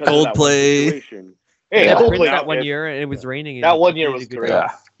of that one Coldplay. situation. Hey, Yeah, Coldplay, Prince that man. one year and it was raining. and That one he year did was a good great. job.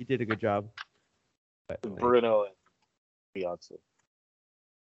 Yeah. He did a good job. But, Bruno and Beyonce.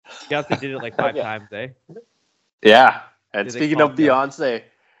 Beyonce did it like 5 Yeah. times, eh? Yeah, and Did they speaking call of it that? Beyonce,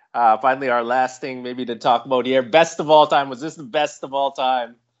 finally our last thing maybe to talk about here. Best of all time. Was this the best of all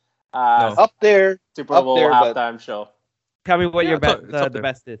time? No. Up there. Super Up Bowl there, but- halftime show. Tell me what Yeah, your it's up- best, it's up the there.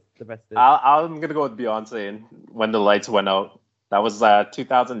 best is. The best is. I'm gonna go with Beyonce and when the lights went out. That was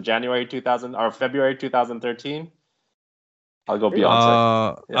 2000 January 2000 or February 2013. I'll go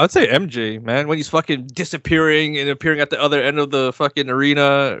Beyonce. I would say MJ, man, when he's fucking disappearing and appearing at the other end of the fucking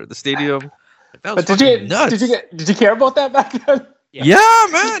arena or the stadium. That was nuts. Did you care about that back then? Yeah,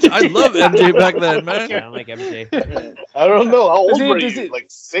 man. I love MJ back then, man. Yeah, I don't like MJ. I don't know. How old were you? Like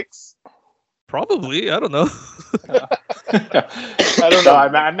 6? Probably. I don't know. I don't know.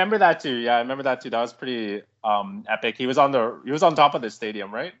 I remember that too. Yeah, I remember that too. That was pretty epic. He was on top of the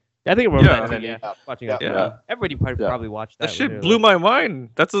stadium, right? I think it was watching it. Yeah. Everybody probably watched that. That shit blew my mind.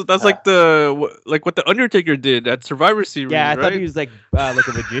 That's like what the Undertaker did at Survivor Series. Yeah, I right? thought he was like a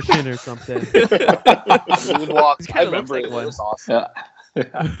magician or something. Moonwalk. I remember like it one. was awesome.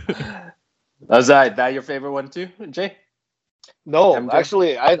 Yeah. Was that your favorite one too, Jay? No, MJ?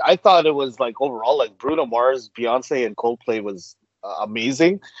 actually, I thought it was like overall, like Bruno Mars, Beyonce, and Coldplay was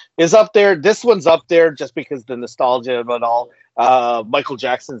amazing. Is up there. This one's up there just because the nostalgia of it all. Michael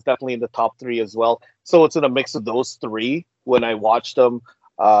Jackson's definitely in the top 3 as well. So it's in a mix of those 3 when I watched them.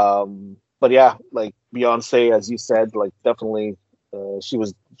 But yeah, like Beyonce, as you said, like definitely,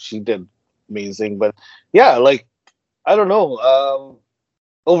 she did amazing. But yeah, like I don't know.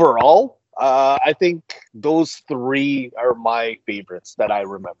 Overall, I think those 3 are my favorites that I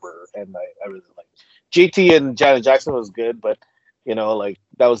remember, and I really like. JT and Janet Jackson was good, but like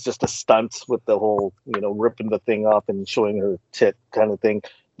that was just a stunt with the whole, ripping the thing off and showing her tit kind of thing.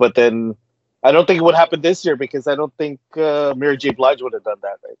 But then I don't think it would happen this year because I don't think Mary J. Blige would have done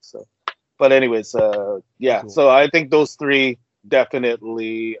that, right? So, but anyways, yeah. Cool. So I think those 3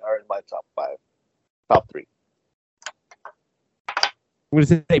 definitely are in my top 3. I'm gonna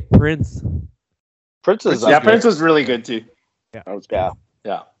say Prince. Prince was really good too. Yeah, that was good.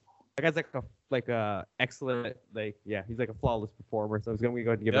 Yeah. That guy's like a excellent, he's like a flawless performer. So I was going to go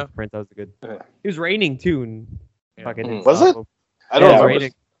ahead and give it to Prince. That was a good. It was raining too, and fucking was it? I don't know.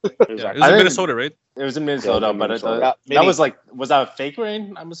 Raining. It was in Minnesota, right? It was in Minnesota, but that was was that fake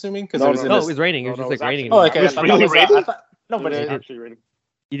rain? I'm assuming because it was raining. It was just like raining. Oh, okay. It was really raining. No, but it was actually raining.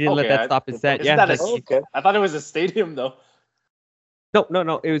 You didn't let that stop his set. Yeah. Okay. I thought it was a stadium though.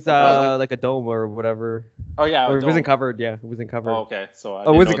 No. It was like a dome or whatever. Oh yeah, or it wasn't covered. Yeah, it wasn't covered. Oh, okay, so it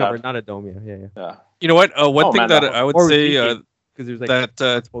wasn't covered, not a dome. Yeah. You know what? One thing that I would say that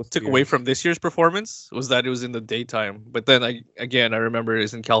took away from this year's performance was that it was in the daytime. But then I remember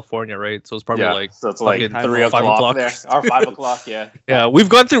it's in California, right? So it's probably so it's like 3 o'clock there, or 5 o'clock. Yeah. Yeah, we've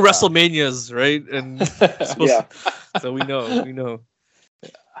gone through WrestleManias, right? And so we know.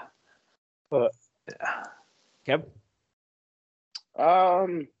 But Kev.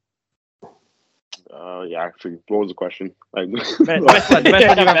 Yeah, actually, what was the question? Like, best of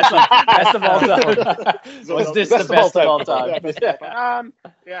all time. Was this the best of all time?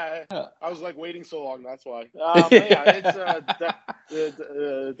 Yeah, I was like waiting so long. That's why. Yeah, it's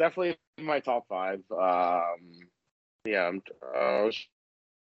definitely in my top 5. Yeah,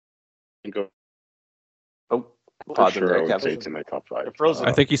 for sure, I would say it's in my top 5.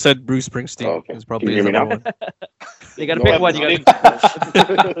 I think you said Bruce Springsteen. Oh, okay. Is probably Can you hear me now? one. You gotta pick one.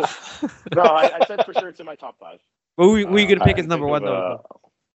 No, I said for sure it's in my top 5. Who are you gonna pick as number 1 though?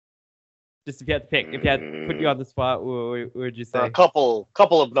 Just if you had to pick, if you had to put you on the spot, what would you say? A couple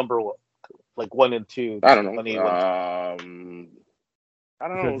of number 1, like 1 and 2. I don't know. I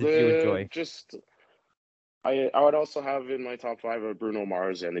don't know. You enjoy. Just. I would also have in my top 5 of Bruno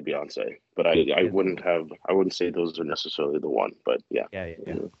Mars and the Beyonce, but I wouldn't say those are necessarily the one, but yeah. Yeah.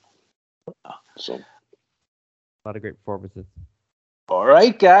 So a lot of great performances. All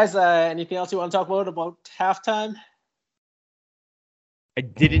right, guys. Anything else you want to talk about halftime? I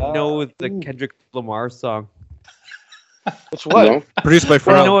didn't know the Kendrick Lamar song. Which one? No? Produced by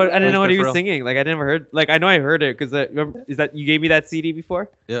Pharrell. I didn't know what he was singing. Like I never heard. Like I know I heard it because is that you gave me that CD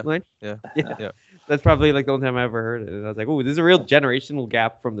before? Yeah. Lynch? Yeah. That's probably like the only time I ever heard it. And I was like, oh, there's a real generational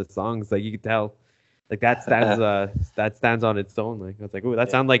gap from the songs. Like you could tell, like that stands on its own. Like I was like, oh, that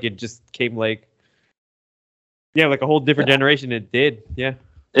sounded like it just came like a whole different generation. It did. Yeah.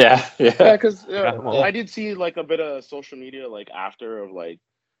 Yeah. Because I did see like a bit of social media like after of like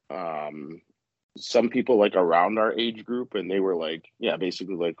some people like around our age group, and they were like,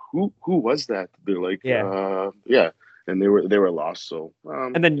 basically like who was that? They're like, and they were lost. So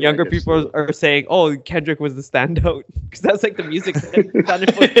and then younger people are saying, "Oh, Kendrick was the standout," because that's like the music.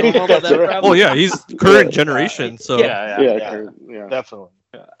 Oh yeah, he's current generation. So yeah, definitely.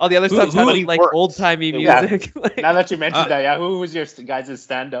 All the other stuff sounded like old timey music. Like, now that you mentioned that, who was your guys'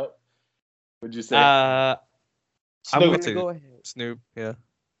 standout? Would you say? I'm Snoop. gonna go ahead. Snoop. Yeah,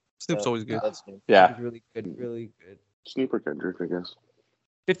 Snoop's always good. Yeah, really good. Snoop or Kendrick, I guess.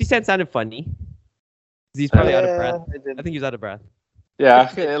 50 Cent sounded funny. He's probably out of breath. I think he's out of breath.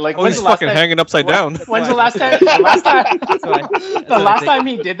 Yeah, like Oh, he's fucking hanging upside down. When's the last time? The last time. That's The last time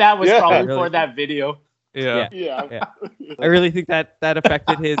he did that was probably Really. for that video. Yeah. Yeah. I really think that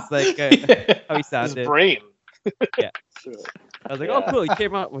affected his like how he His sounded. brain. I was like, oh cool, he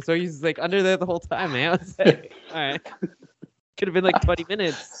came out. So he's like under there the whole time, man. I was like, all right, could have been like 20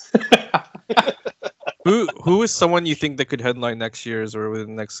 minutes. Who is someone you think that could headline next year's or within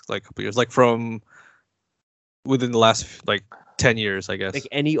the next like couple years, like from within the last like 10 years, I guess. Like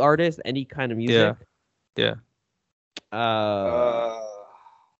any artist, any kind of music. Yeah.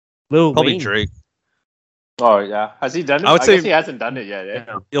 Lil Probably Wayne. Drake. Oh yeah, has he done it? I would say guess he hasn't done it yet. Eh?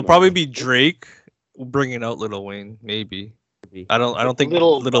 It'll probably be Drake bringing out Lil Wayne. Maybe. I don't think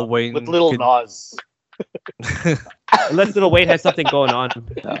Lil Wayne with Lil Nas. Unless Lil Wayne has something going on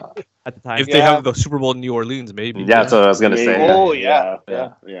at the time. If they have the Super Bowl in New Orleans, maybe. Yeah, that's what I was gonna say. Oh Yeah,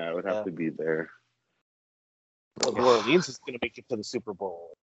 it would have to be there. Well, New Orleans is gonna make it to the Super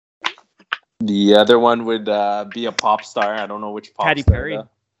Bowl. The other one would be a pop star. I don't know which pop Katy star. Perry.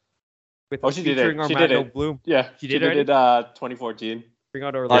 With She did it. featuring She Orlando did it. Bloom. Yeah, She she did did it. 2014. Bring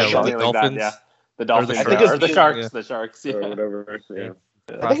out Yeah, Orlando. the Something like that, Dolphins. yeah. The Dolphins. I think or it's the the- Sharks. The Sharks. Or Yeah. whatever. Yeah.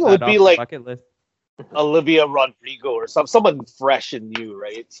 I think it would be like bucket list. Olivia Rodrigo or someone fresh and new,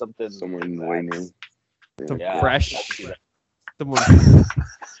 right? Something. Somewhere in Wayne. Some Yeah. fresh. Someone.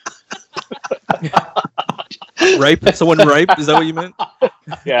 Ripe? Someone ripe? Is that what you meant?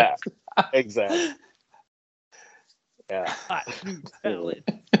 Yeah, exactly. Yeah.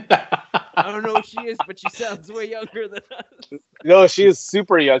 I don't know who she is, but she sounds way younger than us. No, she is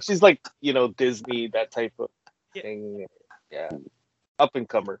super young. She's like, Disney, that type of thing. Yeah. Up and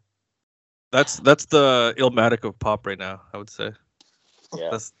comer. That's the Illmatic of pop right now, I would say.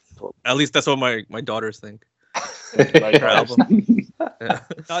 Yeah. At least that's what my daughters think. Like, Her album. Yeah.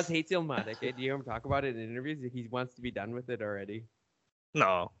 Nas hates Illmatic. Do you hear him talk about it in interviews? He wants to be done with it already.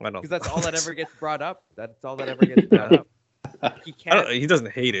 No, I don't. Because that's all that ever gets brought up. That's all that ever gets brought up. He can't. He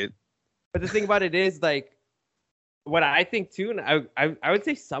doesn't hate it. But the thing about it is, like, what I think too, and I would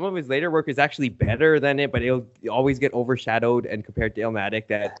say some of his later work is actually better than it, but it'll always get overshadowed and compared to Illmatic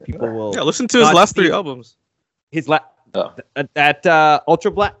that people will. Yeah, listen to his not last see- 3 albums. His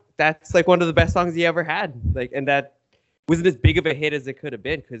Ultra Black. That's like one of the best songs he ever had. Like, and that wasn't as big of a hit as it could have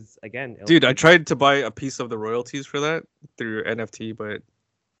been because again, Dude, I tried to buy a piece of the royalties for that through NFT, but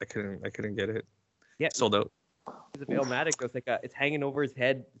I couldn't get it. Yeah, Sold out. Because of Illmatic, it was like it's hanging over his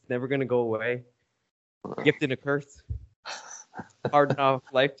head. It's never gonna go away. Gift and a curse. Hard enough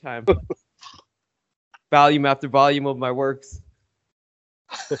lifetime. Volume after volume of my works.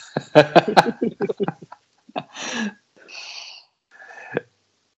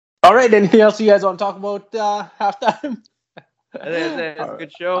 All right. Anything else you guys want to talk about halftime? It's a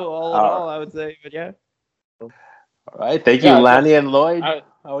good show, all in all, I would say. But yeah. All right. Thank you, Lanny and Lloyd.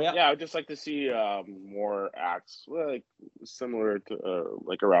 Yeah, I'd just like to see more acts like similar to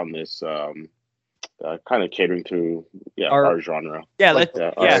like around this kind of catering to our genre. Yeah,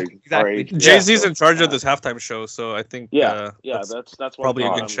 exactly. Jay-Z's in charge of this halftime show, so I think that's probably a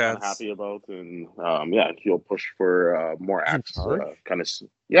good I'm chance. happy about, and he'll push for more acts.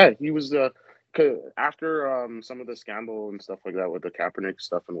 He was after some of the scandal and stuff like that with the Kaepernick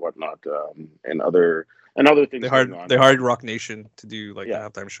stuff and whatnot, and other things. They hired Rock Nation to do like the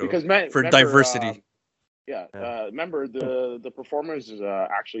halftime show because for diversity. Remember the performers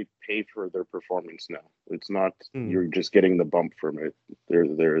actually pay for their performance now. It's not you're just getting the bump from it.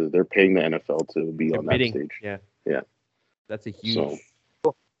 They're paying the NFL to be on that stage. Yeah. That's a huge.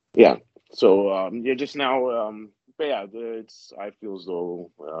 So just now. But it's. I feel as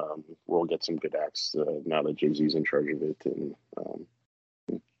though we'll get some good acts now that Jay-Z's in charge of it. And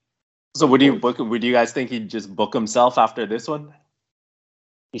so, would you guys think he'd just book himself after this one?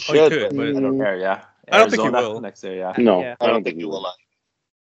 He should, but I don't care. Yeah, I don't think he will next year. Yeah, no, Yeah. I don't think he will.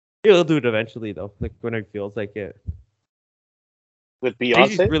 He'll do it eventually, though. Like when it feels like it. With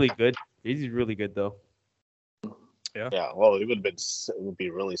Jay-Z's Beyonce? really good. Jay-Z's really good, though. Yeah, well, it would be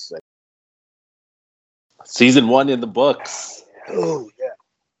really sick. Season 1 in the books. Oh, yeah.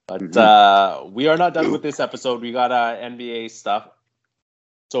 But we are not done with this episode. We got NBA stuff.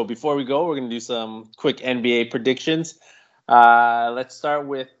 So before we go, we're going to do some quick NBA predictions. Let's start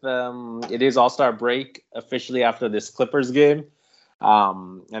with it is All-Star break officially after this Clippers game.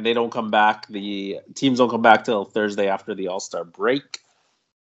 And they don't come back. The teams don't come back till Thursday after the All-Star break.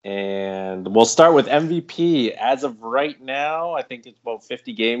 And we'll start with MVP. As of right now, I think it's about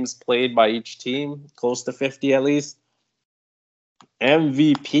 50 games played by each team, close to 50 at least.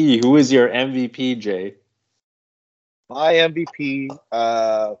 MVP. Who is your MVP, Jay? My MVP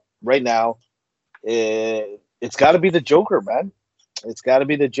right now, it's got to be the Joker, man. It's got to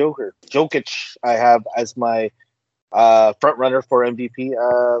be the Joker. Jokic, I have as my front runner for MVP.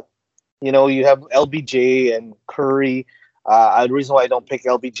 You have LBJ and Curry. The reason why I don't pick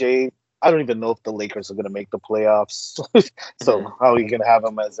LBJ, I don't even know if the Lakers are going to make the playoffs. So how are you going to have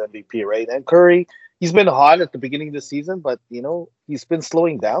him as MVP, right? And Curry, he's been hot at the beginning of the season, but he's been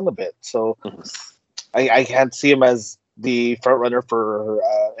slowing down a bit. So I can't see him as the front runner for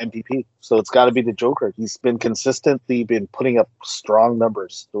MVP. So it's got to be the Joker. He's been consistently been putting up strong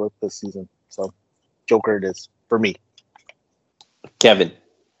numbers throughout this season. So Joker it is for me. Kevin.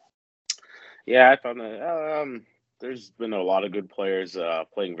 Yeah, I found that there's been a lot of good players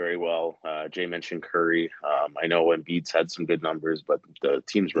playing very well. Jay mentioned Curry. I know Embiid's had some good numbers, but the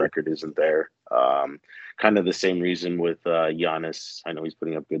team's record isn't there. Kind of the same reason with Giannis. I know he's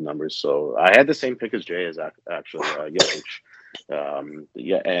putting up good numbers. So I had the same pick as Jay as actually Jokic.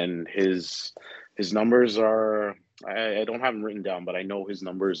 Yeah, and his numbers are. I don't have them written down, but I know his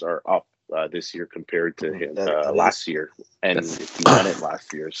numbers are up this year compared to him last year, and he won it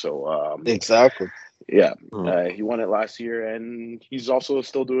last year. So exactly. Yeah, he won it last year, and he's also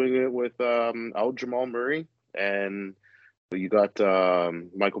still doing it with Jamal Murray, and you got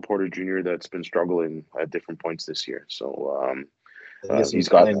Michael Porter Jr. that's been struggling at different points this year. So he's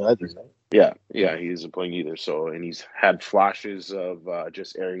got either, right? Yeah, he isn't playing either. So, and he's had flashes of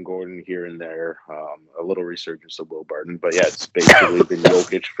just Aaron Gordon here and there, a little resurgence of Will Barton, but yeah, it's basically been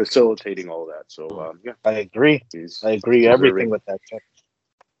Jokic facilitating all of that. So yeah, I agree. I agree everything with that.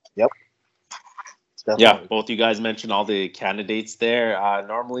 Yep. Definitely. Yeah, both you guys mentioned all the candidates there.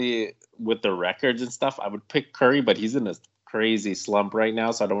 Normally, with the records and stuff, I would pick Curry, but he's in a crazy slump right now,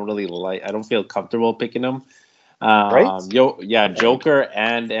 so I don't feel comfortable picking him. Right? Joker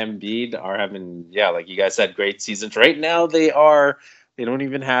and Embiid are having, like you guys said, great seasons. Right now, they don't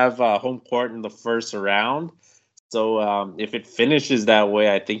even have home court in the first round. So if it finishes that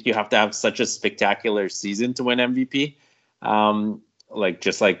way, I think you have to have such a spectacular season to win MVP. Like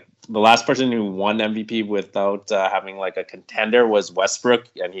the last person who won MVP without having like a contender was Westbrook,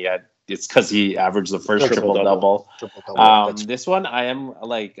 and it's because he averaged the first triple double. This one, I am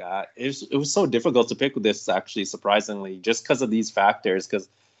like, it was so difficult to pick with this, actually, surprisingly, just because of these factors. Because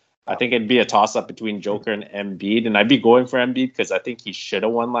I think it'd be a toss up between Joker and Embiid, and I'd be going for Embiid because I think he should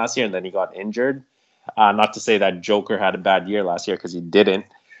have won last year, and then he got injured. Not to say that Joker had a bad year last year, because he didn't.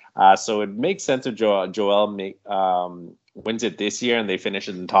 So it makes sense if Joel wins it this year and they finish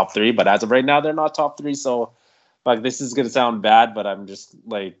in the top 3. But as of right now, they're not top 3. So like, this is going to sound bad, but I'm just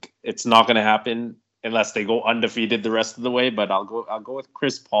like, it's not going to happen unless they go undefeated the rest of the way. But I'll go with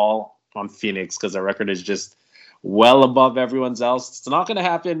Chris Paul on Phoenix because their record is just well above everyone's else. It's not going to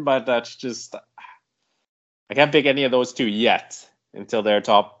happen, but that's just, I can't pick any of those two yet until they're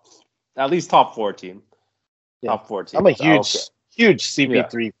at least top 4 team. Yeah. Top 4 team. I'm a huge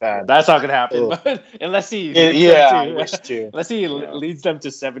CP3 fan. That's not gonna happen, but unless he unless he leads them to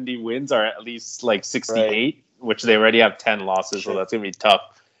 70 wins or at least like 68, which they already have 10 losses, so that's gonna be tough.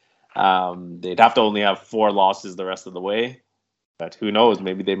 They'd have to only have 4 losses the rest of the way, but who knows?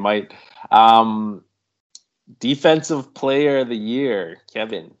 Maybe they might. Defensive Player of the Year,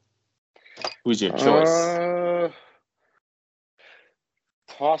 Kevin. Who's your choice?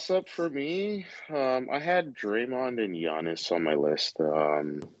 Toss up for me. I had Draymond and Giannis on my list,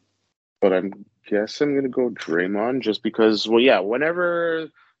 but I guess I'm gonna go Draymond just because. Well, yeah,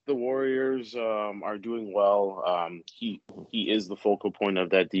 whenever the Warriors are doing well, he is the focal point of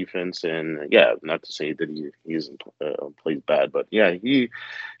that defense, and yeah, not to say that he isn't plays bad, but he's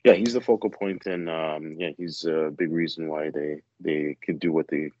the focal point, and he's a big reason why they can do what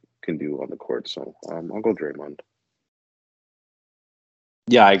they can do on the court. So I'll go Draymond.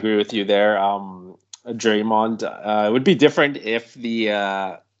 Yeah, I agree with you there. Draymond, it would be different if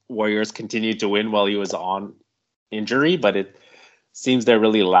the Warriors continued to win while he was on injury, but it seems they're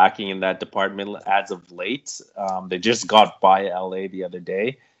really lacking in that department as of late. They just got by LA the other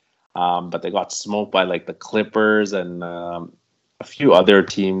day, but they got smoked by like the Clippers and a few other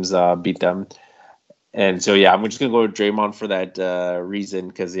teams beat them. And so, I'm just going to go with Draymond for that reason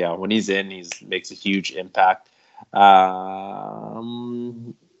because, when he's in, he makes a huge impact.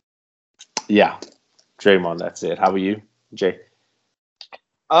 Draymond, that's it. How about you, Jay?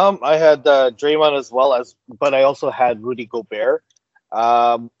 I had Draymond as well but I also had Rudy Gobert.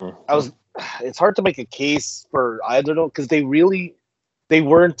 It's hard to make a case for either though, because they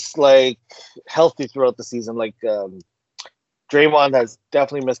weren't like healthy throughout the season. Like Draymond has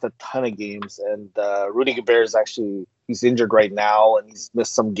definitely missed a ton of games, and Rudy Gobert he's injured right now, and he's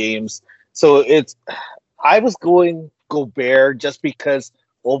missed some games. So I was going Gobert just because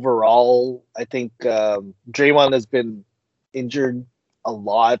overall, I think Draymond has been injured a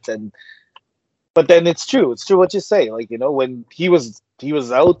lot, but then it's true what you say. Like, when he was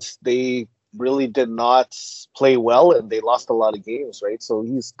out, they really did not play well, and they lost a lot of games, right? So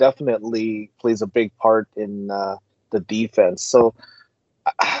he's definitely plays a big part in the defense. So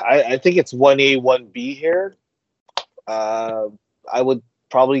I think it's 1A, 1B here. I would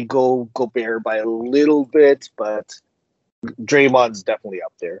probably go Gobert by a little bit, but Draymond's definitely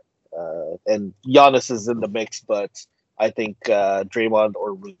up there. And Giannis is in the mix, but I think Draymond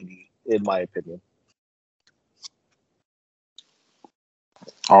or Rudy, in my opinion.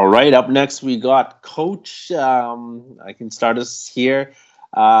 All right, up next we got Coach. I can start us here.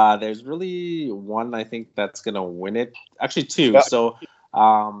 There's really one I think that's gonna win it. Actually, two. Yeah. So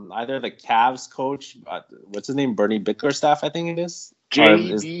either the Cavs coach, what's his name, Bernie Bickerstaff, I think it is.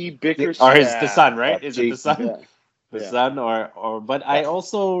 JB Bickerstaff. Or is the son, right? Is it the son? Yeah. The son, or but I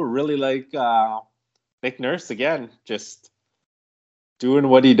also really like Nick Nurse again, just doing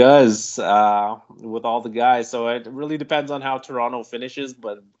what he does with all the guys. So it really depends on how Toronto finishes.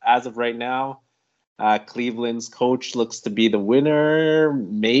 But as of right now, Cleveland's coach looks to be the winner.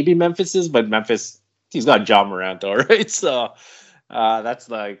 Maybe Memphis is, but Memphis, he's got Ja Morant, all right? So that's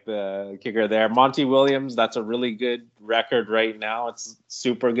like the kicker there. Monty Williams, that's a really good record right now. It's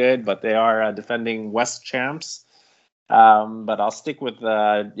super good, but they are defending West champs. But I'll stick with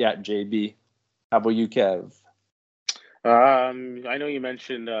JB. How about you, Kev? I know you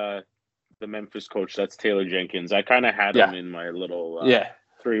mentioned the Memphis coach. That's Taylor Jenkins. I kind of had him in my little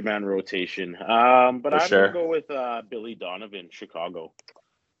 3-man rotation. But I'm gonna go with Billy Donovan, Chicago.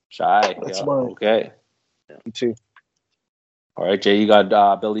 That's smart. Okay. Yeah. Me too. All right, Jay, you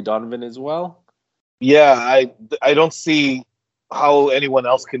got Billy Donovan as well? Yeah, I don't see how anyone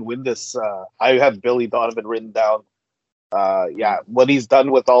else can win this. I have Billy Donovan written down. What he's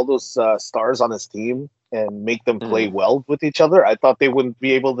done with all those stars on his team and make them play well with each other, I thought they wouldn't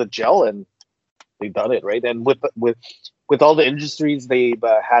be able to gel, and they've done it, right? And with all the injuries they've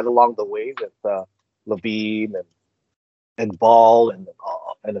had along the way with Levine and Ball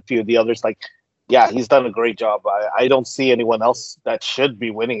and a few of the others, he's done a great job. I don't see anyone else that should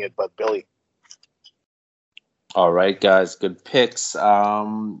be winning it but Billy. All right, guys, good picks.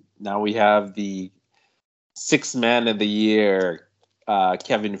 Now we have the 6th man of the year.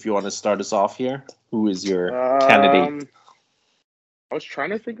 Kevin, if you want to start us off here, who is your candidate? I was trying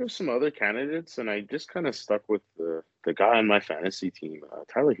to think of some other candidates, and I just kind of stuck with the guy on my fantasy team,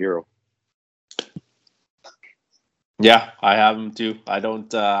 Tyler Hero. Yeah, I have him too. I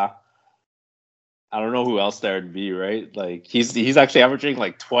don't know who else there would be, right? Like he's actually averaging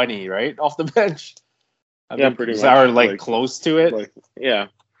like 20, right, off the bench. Pretty much. Or like close to it. Yeah.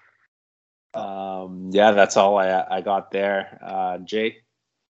 That's all I got there. Jay?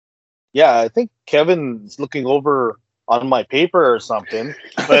 Yeah, I think Kevin's looking over on my paper or something.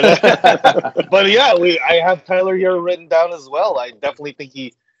 But I have Tyler here written down as well. I definitely think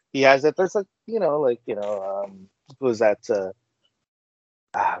he has it. There's who's that?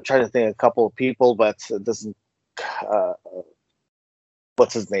 I'm trying to think of a couple of people, but it doesn't.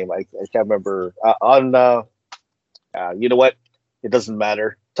 What's his name? I can't remember. You know what? It doesn't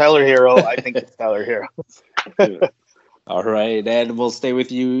matter. Tyler Hero. I think it's Tyler Hero. All right, and we'll stay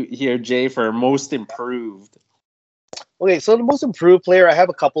with you here, Jay, for most improved. Okay, so the most improved player, I have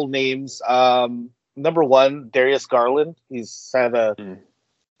a couple names. Number one, Darius Garland. He's had a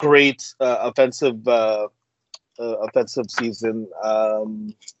great offensive season.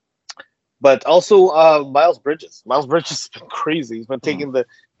 But also Miles Bridges. Miles Bridges has been crazy. He's been taking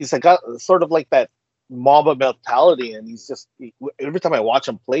he's got sort of like that Mamba mentality, and he's just every time I watch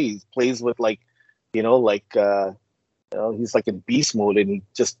him play, he plays with he's like in beast mode, and he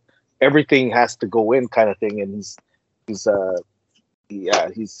just everything has to go in kind of thing, and he's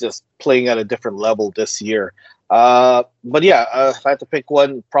just playing at a different level this year. If I had to pick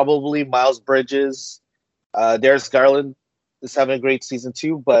one, probably Miles Bridges. Darius Garland is having a great season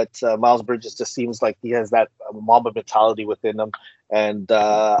too, but Miles Bridges just seems like he has that Mamba mentality within him, and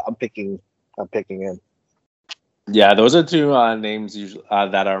I'm picking him. Yeah, those are two names usually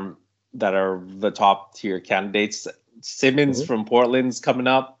that are the top tier candidates. Simmons from Portland's coming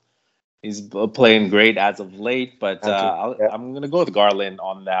up. He's playing great as of late, but I'm gonna go with Garland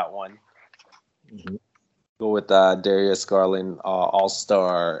on that one. Go with Darius Garland,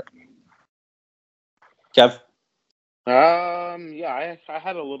 All-Star. Kev? I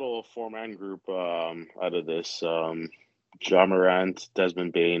had a little 4-man group out of this. Ja Morant,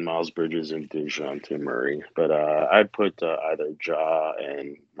 Desmond Bane, Miles Bridges, and DeJounte Murray. But I'd put either Ja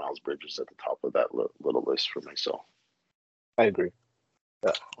and Miles Bridges at the top of that little list for myself. I agree.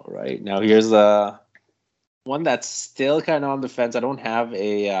 Yeah. All right. Now here's one that's still kind of on the fence. I don't have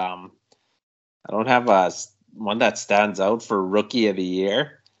a one that stands out for rookie of the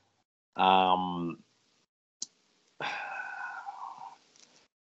year. I'm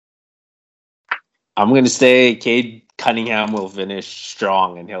going to say Cade Cunningham will finish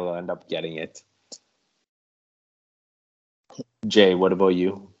strong and he'll end up getting it. Jay, what about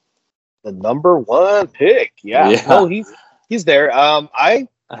you? The number one pick. Yeah. No, he's there. I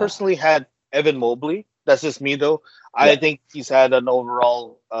personally had Evan Mobley. That's just me though. I think he's had an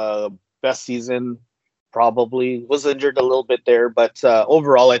overall best season. Probably was injured a little bit there, but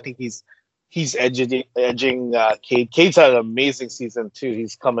overall, I think he's edging Cade. Cade's had an amazing season too.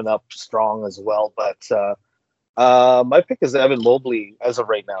 He's coming up strong as well. But my pick is Evan Mobley as of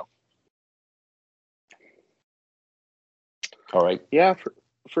right now. All right. Yeah,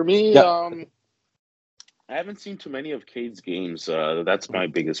 for me, I haven't seen too many of Cade's games. That's my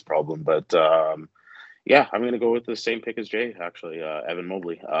biggest problem. But yeah, I'm going to go with the same pick as Jay, actually, Evan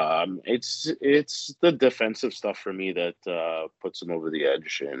Mobley. It's the defensive stuff for me that puts him over the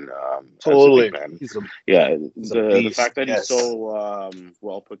edge. And totally, the fact that he's so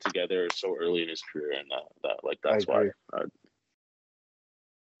well put together so early in his career, and that's why.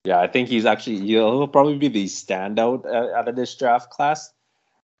 Yeah, I think he'll probably be the standout out of this draft class.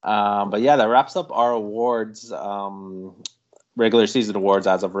 But yeah, that wraps up our awards, regular season awards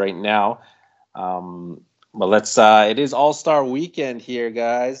as of right now. But let's it is All-Star weekend here,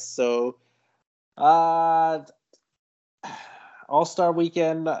 guys. So All-Star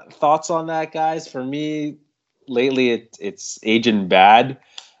weekend, thoughts on that, guys? For me, lately it's aging bad.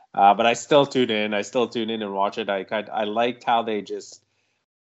 But I still tune in. I still tune in and watch it. I liked how they just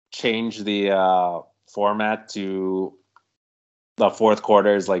changed the format to the fourth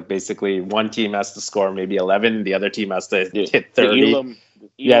quarter is like basically one team has to score maybe 11, the other team has to hit 30.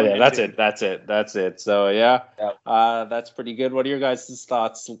 That's it. So that's pretty good. What are your guys'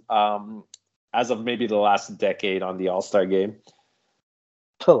 thoughts as of maybe the last decade on the All-Star game?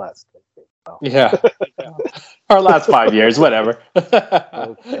 The last decade. Oh. Yeah. Our last 5 years, whatever.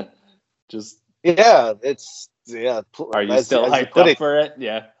 Okay. Just it's Are you still hyped up for it?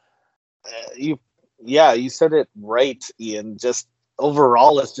 Yeah. You said it right, Ian. Just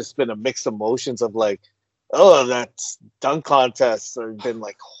overall, it's just been a mixed emotions of like, oh, that dunk contests have been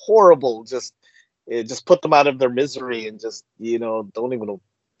like horrible. It just put them out of their misery and just don't even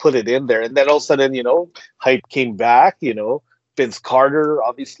put it in there. And then all of a sudden, hype came back. Vince Carter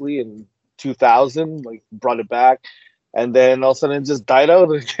obviously in 2000 like brought it back, and then all of a sudden it just died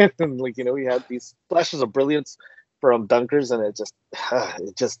out again. And we had these flashes of brilliance from dunkers, and it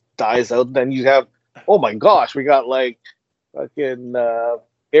just dies out. And then you have, oh my gosh, we got like fucking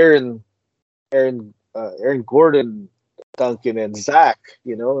Aaron Gordon dunking and Zach,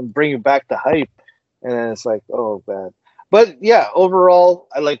 and bringing back the hype. And then it's like, oh man. But yeah, overall,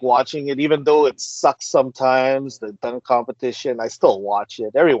 I like watching it, even though it sucks sometimes. The dunk competition, I still watch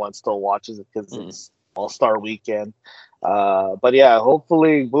it. Everyone still watches it because it's All-Star weekend. But yeah,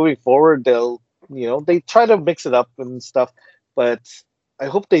 hopefully moving forward, they try to mix it up and stuff, but I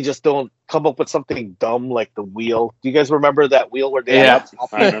hope they just don't come up with something dumb like the wheel. Do you guys remember that wheel where they had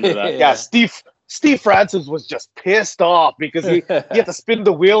I remember that. Yeah, Steve Francis was just pissed off because he had to spin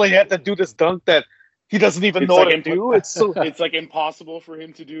the wheel and he had to do this dunk that he doesn't even know what to do. It's like impossible for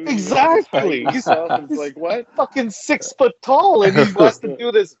him to do. Exactly. He's like, what? Fucking 6 foot tall, and he wants to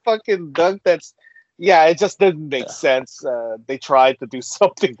do this fucking dunk that's. Yeah, it just didn't make sense. They tried to do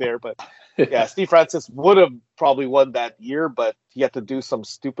something there, but yeah, Steve Francis would have probably won that year, but he had to do some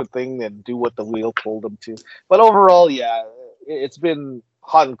stupid thing and do what the wheel told him to. But overall, yeah, it's been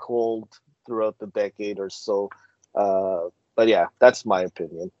hot and cold throughout the decade or so. But yeah, that's my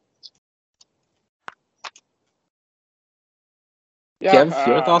opinion. Yeah, Kev,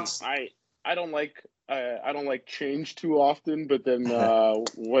 your thoughts? I don't like change too often, but then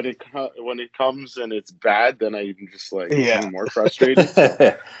when it comes and it's bad, then I'm just like even more frustrated.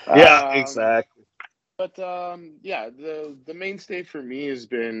 So, yeah, exactly. But the mainstay for me has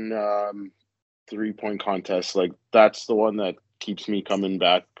been 3-point contests. Like that's the one that keeps me coming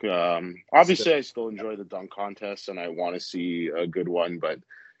back. Obviously, I still enjoy the dunk contest, and I want to see a good one, but.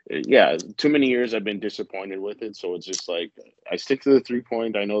 Yeah, too many years I've been disappointed with it, so it's just like I stick to the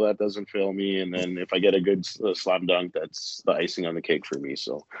 3-point. I know that doesn't fail me, and then if I get a good slam dunk, that's the icing on the cake for me.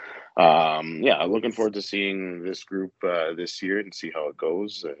 So, looking forward to seeing this group this year and see how it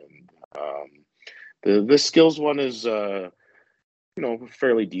goes. And the skills one is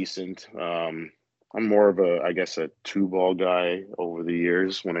fairly decent. I'm more of a 2-ball guy over the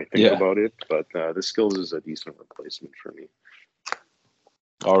years when I think about it, but the skills is a decent replacement for me.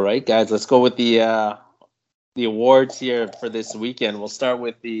 All right, guys, let's go with the the awards here for this weekend. We'll start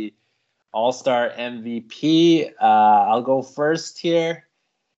with the All-Star MVP. I'll go first here.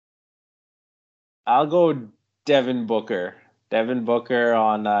 I'll go Devin Booker. Devin Booker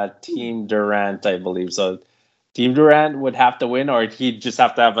on Team Durant, I believe. So Team Durant would have to win, or he'd just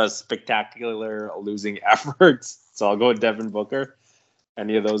have to have a spectacular losing effort. So I'll go with Devin Booker.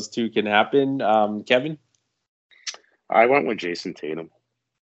 Any of those two can happen. Kevin? I went with Jason Tatum.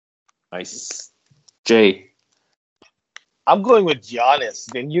 Nice. Jay? I'm going with Giannis.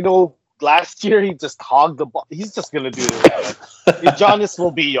 And last year he just hogged the ball. He's just gonna do it. Giannis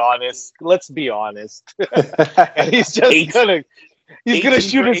will be Giannis. Let's be honest. And he's just gonna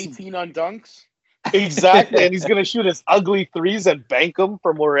shoot his 18 on dunks. Exactly, and he's gonna shoot his ugly threes and bank them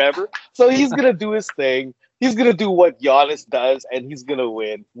from wherever. So he's gonna do his thing. He's gonna do what Giannis does, and he's gonna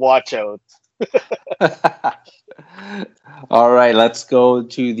win. Watch out. All right, let's go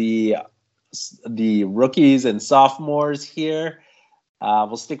to the rookies and sophomores here.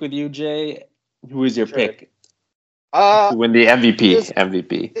 We'll stick with you, Jay. Who is your pick to win the MVP?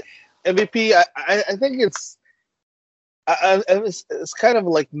 MVP. I think it's kind of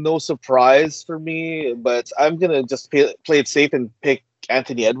like no surprise for me, but I'm gonna just play it safe and pick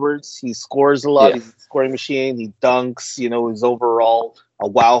Anthony Edwards. He scores a lot. Yeah. He's a scoring machine. He dunks. He's overall a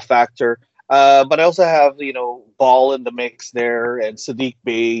wow factor. But I also have Ball in the mix there, and Sadiq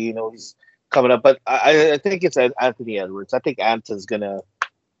Bey. He's coming up. But I think it's Anthony Edwards. I think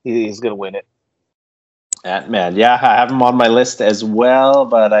he's gonna win it. Ant-Man. Yeah, I have him on my list as well,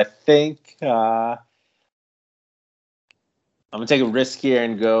 but I think I'm going to take a risk here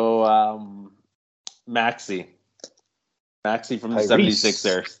and go Maxey. Maxey from the Tyrese.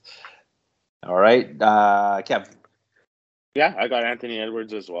 76ers. All right. Kev. Yeah, I got Anthony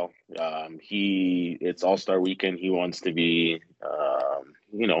Edwards as well. It's All-Star weekend. He wants to be,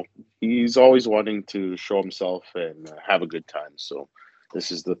 he's always wanting to show himself and have a good time. So this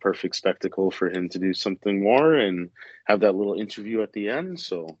is the perfect spectacle for him to do something more and have that little interview at the end.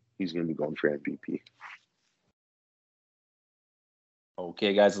 So he's going to be going for MVP.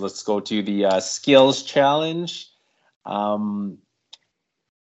 Okay, guys, let's go to the skills challenge. Can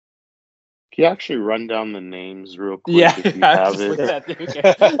you actually run down the names real quick? Yeah, if you have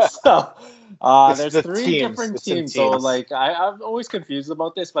it? So there's the three teams. different It's in teams. So teams. like I'm always confused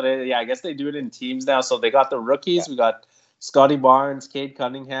about this, but I guess they do it in teams now. So they got the rookies. We got Scotty Barnes, Cade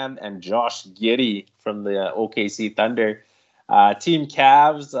Cunningham, and Josh Giddey from the OKC Thunder. Team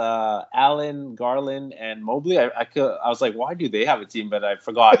Cavs, Allen, Garland, and Mobley. I was like, why do they have a team? But I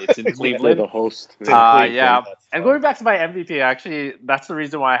forgot it's in They're Cleveland. the host. Yeah. And going back to my MVP, actually, that's the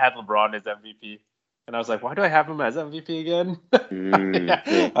reason why I had LeBron as MVP. And I was like, why do I have him as MVP again?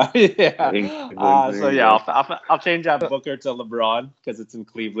 I'll change that Booker to LeBron because it's in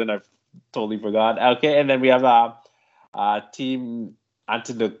Cleveland. I totally forgot. Okay, and then we have team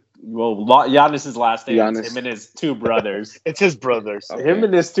Giannis's last name. Giannis. It's him and his two brothers. It's his brothers. Okay. Him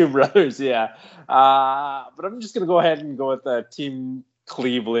and his two brothers, yeah. But I'm just gonna go ahead and go with Team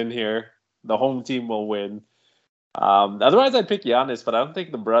Cleveland here. The home team will win. Otherwise, I'd pick Giannis, but I don't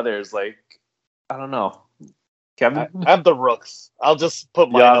think the brothers. I don't know. Kevin, I have the Rooks. I'll just put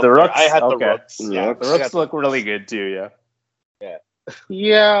mine. Yeah, the there. Rooks? I had Okay. the Rooks. Yeah, the Rooks look really good too. Yeah.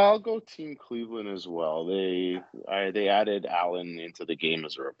 Yeah, I'll go Team Cleveland as well. They added Allen into the game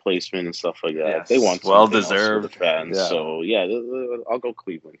as a replacement and stuff like that. Yes, They want well something else for deserved. the fans. Yeah. So I'll go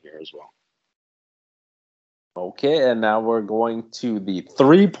Cleveland here as well. Okay, and now we're going to the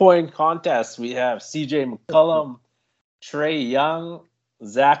 3-point contest. We have CJ McCollum, Trey Young,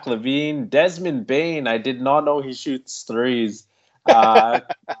 Zach LaVine, Desmond Bain. I did not know he shoots threes.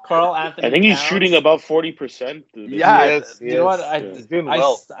 Carl Anthony. I think he's Towns. shooting above 40%. Yeah, Yes, you know what? yes. He's doing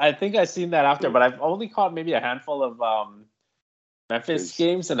well. I think I've seen that after, but I've only caught maybe a handful of Memphis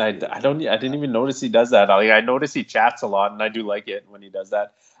games, and I didn't even notice he does that. I notice he chats a lot, and I do like it when he does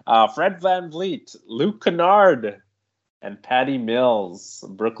that. Fred VanVleet, Luke Kennard, and Patty Mills,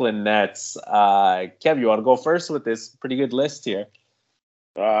 Brooklyn Nets. Kev, you want to go first with this pretty good list here?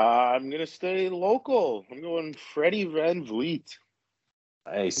 I'm gonna stay local. I'm going Freddie VanVleet.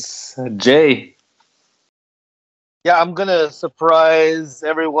 Nice, Jay. Yeah, I'm gonna surprise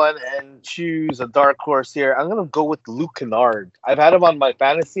everyone and choose a dark horse here. I'm gonna go with Luke Kennard. I've had him on my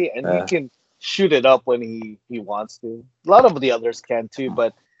fantasy, and he can shoot it up when he wants to. A lot of the others can too,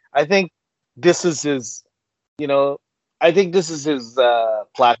 but I think this is his. I think this is his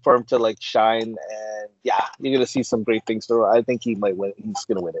platform to shine, and yeah, you're gonna see some great things. So I think he might win. He's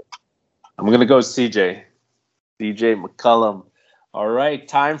gonna win it. I'm gonna go CJ McCollum. All right,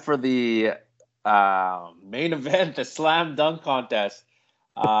 time for the main event, the slam dunk contest.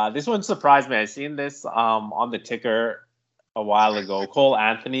 This one surprised me. I seen this on the ticker a while ago. Cole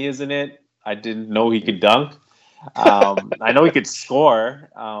Anthony is in it. I didn't know he could dunk. I know he could score.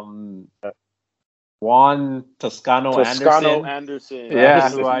 Juan Toscano Anderson. Yeah,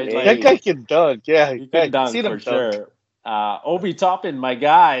 that guy can dunk. Yeah, he can dunk for sure. Obi Toppin, my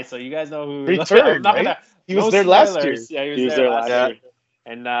guy. So you guys know who returned, right? He was there last year. Yeah, he was there last year.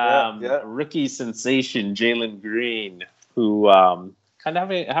 And yeah. rookie sensation Jalen Green, who kind of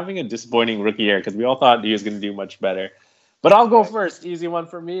having a disappointing rookie year because we all thought he was going to do much better. But I'll go first. Easy one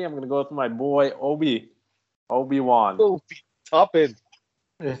for me. I'm going to go with my boy Obi-Wan. Obi Toppin.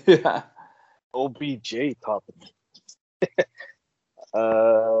 Yeah. OBJ Toppin.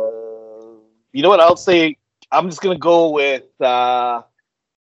 You know what? I'll say I'm just going to go with my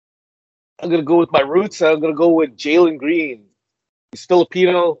roots. I'm going to go with Jalen Green. He's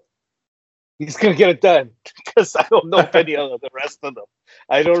Filipino. He's going to get it done because I don't know any of the rest of them.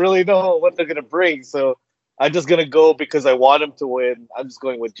 I don't really know what they're going to bring. So I'm just going to go because I want him to win. I'm just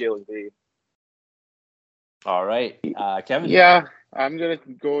going with Jalen Green. All right. Kevin? Yeah, I'm going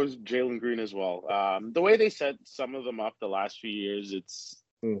to go with Jalen Green as well. The way they set some of them up the last few years, it's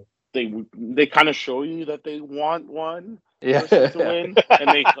they kind of show you that they want one person to win, and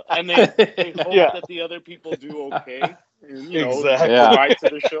they hope that the other people do okay. And, provide to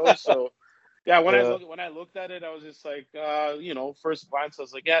the show. So, when I looked at it, I was just like, first glance, I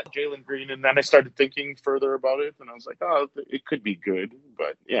was like, yeah, Jalen Green, and then I started thinking further about it, and I was like, oh, it could be good,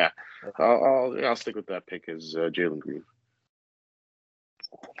 but yeah, I'll stick with that pick as Jalen Green.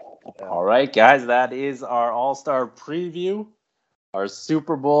 All right, guys, that is our All-Star preview, our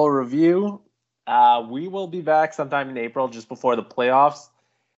Super Bowl review. We will be back sometime in April, just before the playoffs.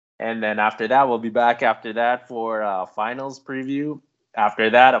 And then after that, we'll be back after that for a finals preview. After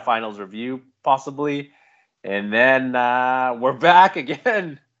that, a finals review, possibly. And then we're back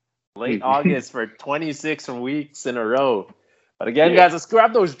again late August for 26 weeks in a row. But again, guys, let's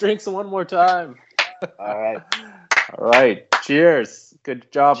grab those drinks one more time. All right. Cheers.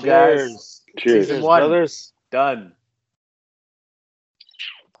 Good job, guys. Cheers. Season 1 brothers. Done.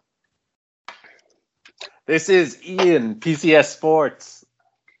 This is Ian, PCS Sports.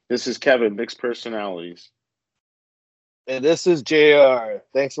 This is Kevin, Mixed Personalities. And this is JR.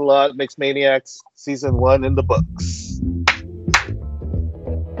 Thanks a lot, Mixed Maniacs. Season 1 in the books.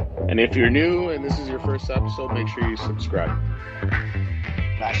 And if you're new and this is your first episode, make sure you subscribe.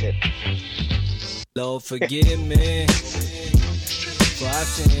 Smash it. Lord, forgive me for I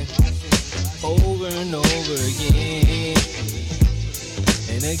sin over and over again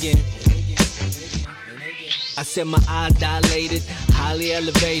and again. I said my eyes dilated, highly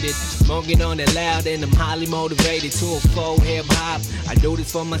elevated, smoking on it loud and I'm highly motivated to a full hip hop. I do this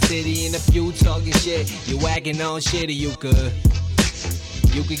for my city and if you talking shit, you whacking on shit or you could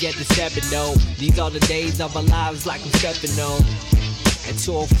get the stepping though. These are the days of our lives like I'm stepping on. And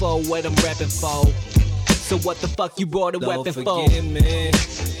 204 what I'm repping for. So what the fuck you brought a weapon for? Forgive me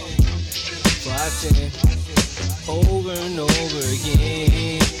for I sin over and over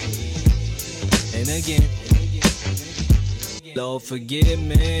again and again. Lord, forgive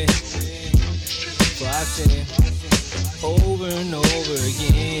me for I sin over and over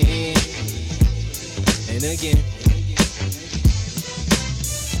again and again.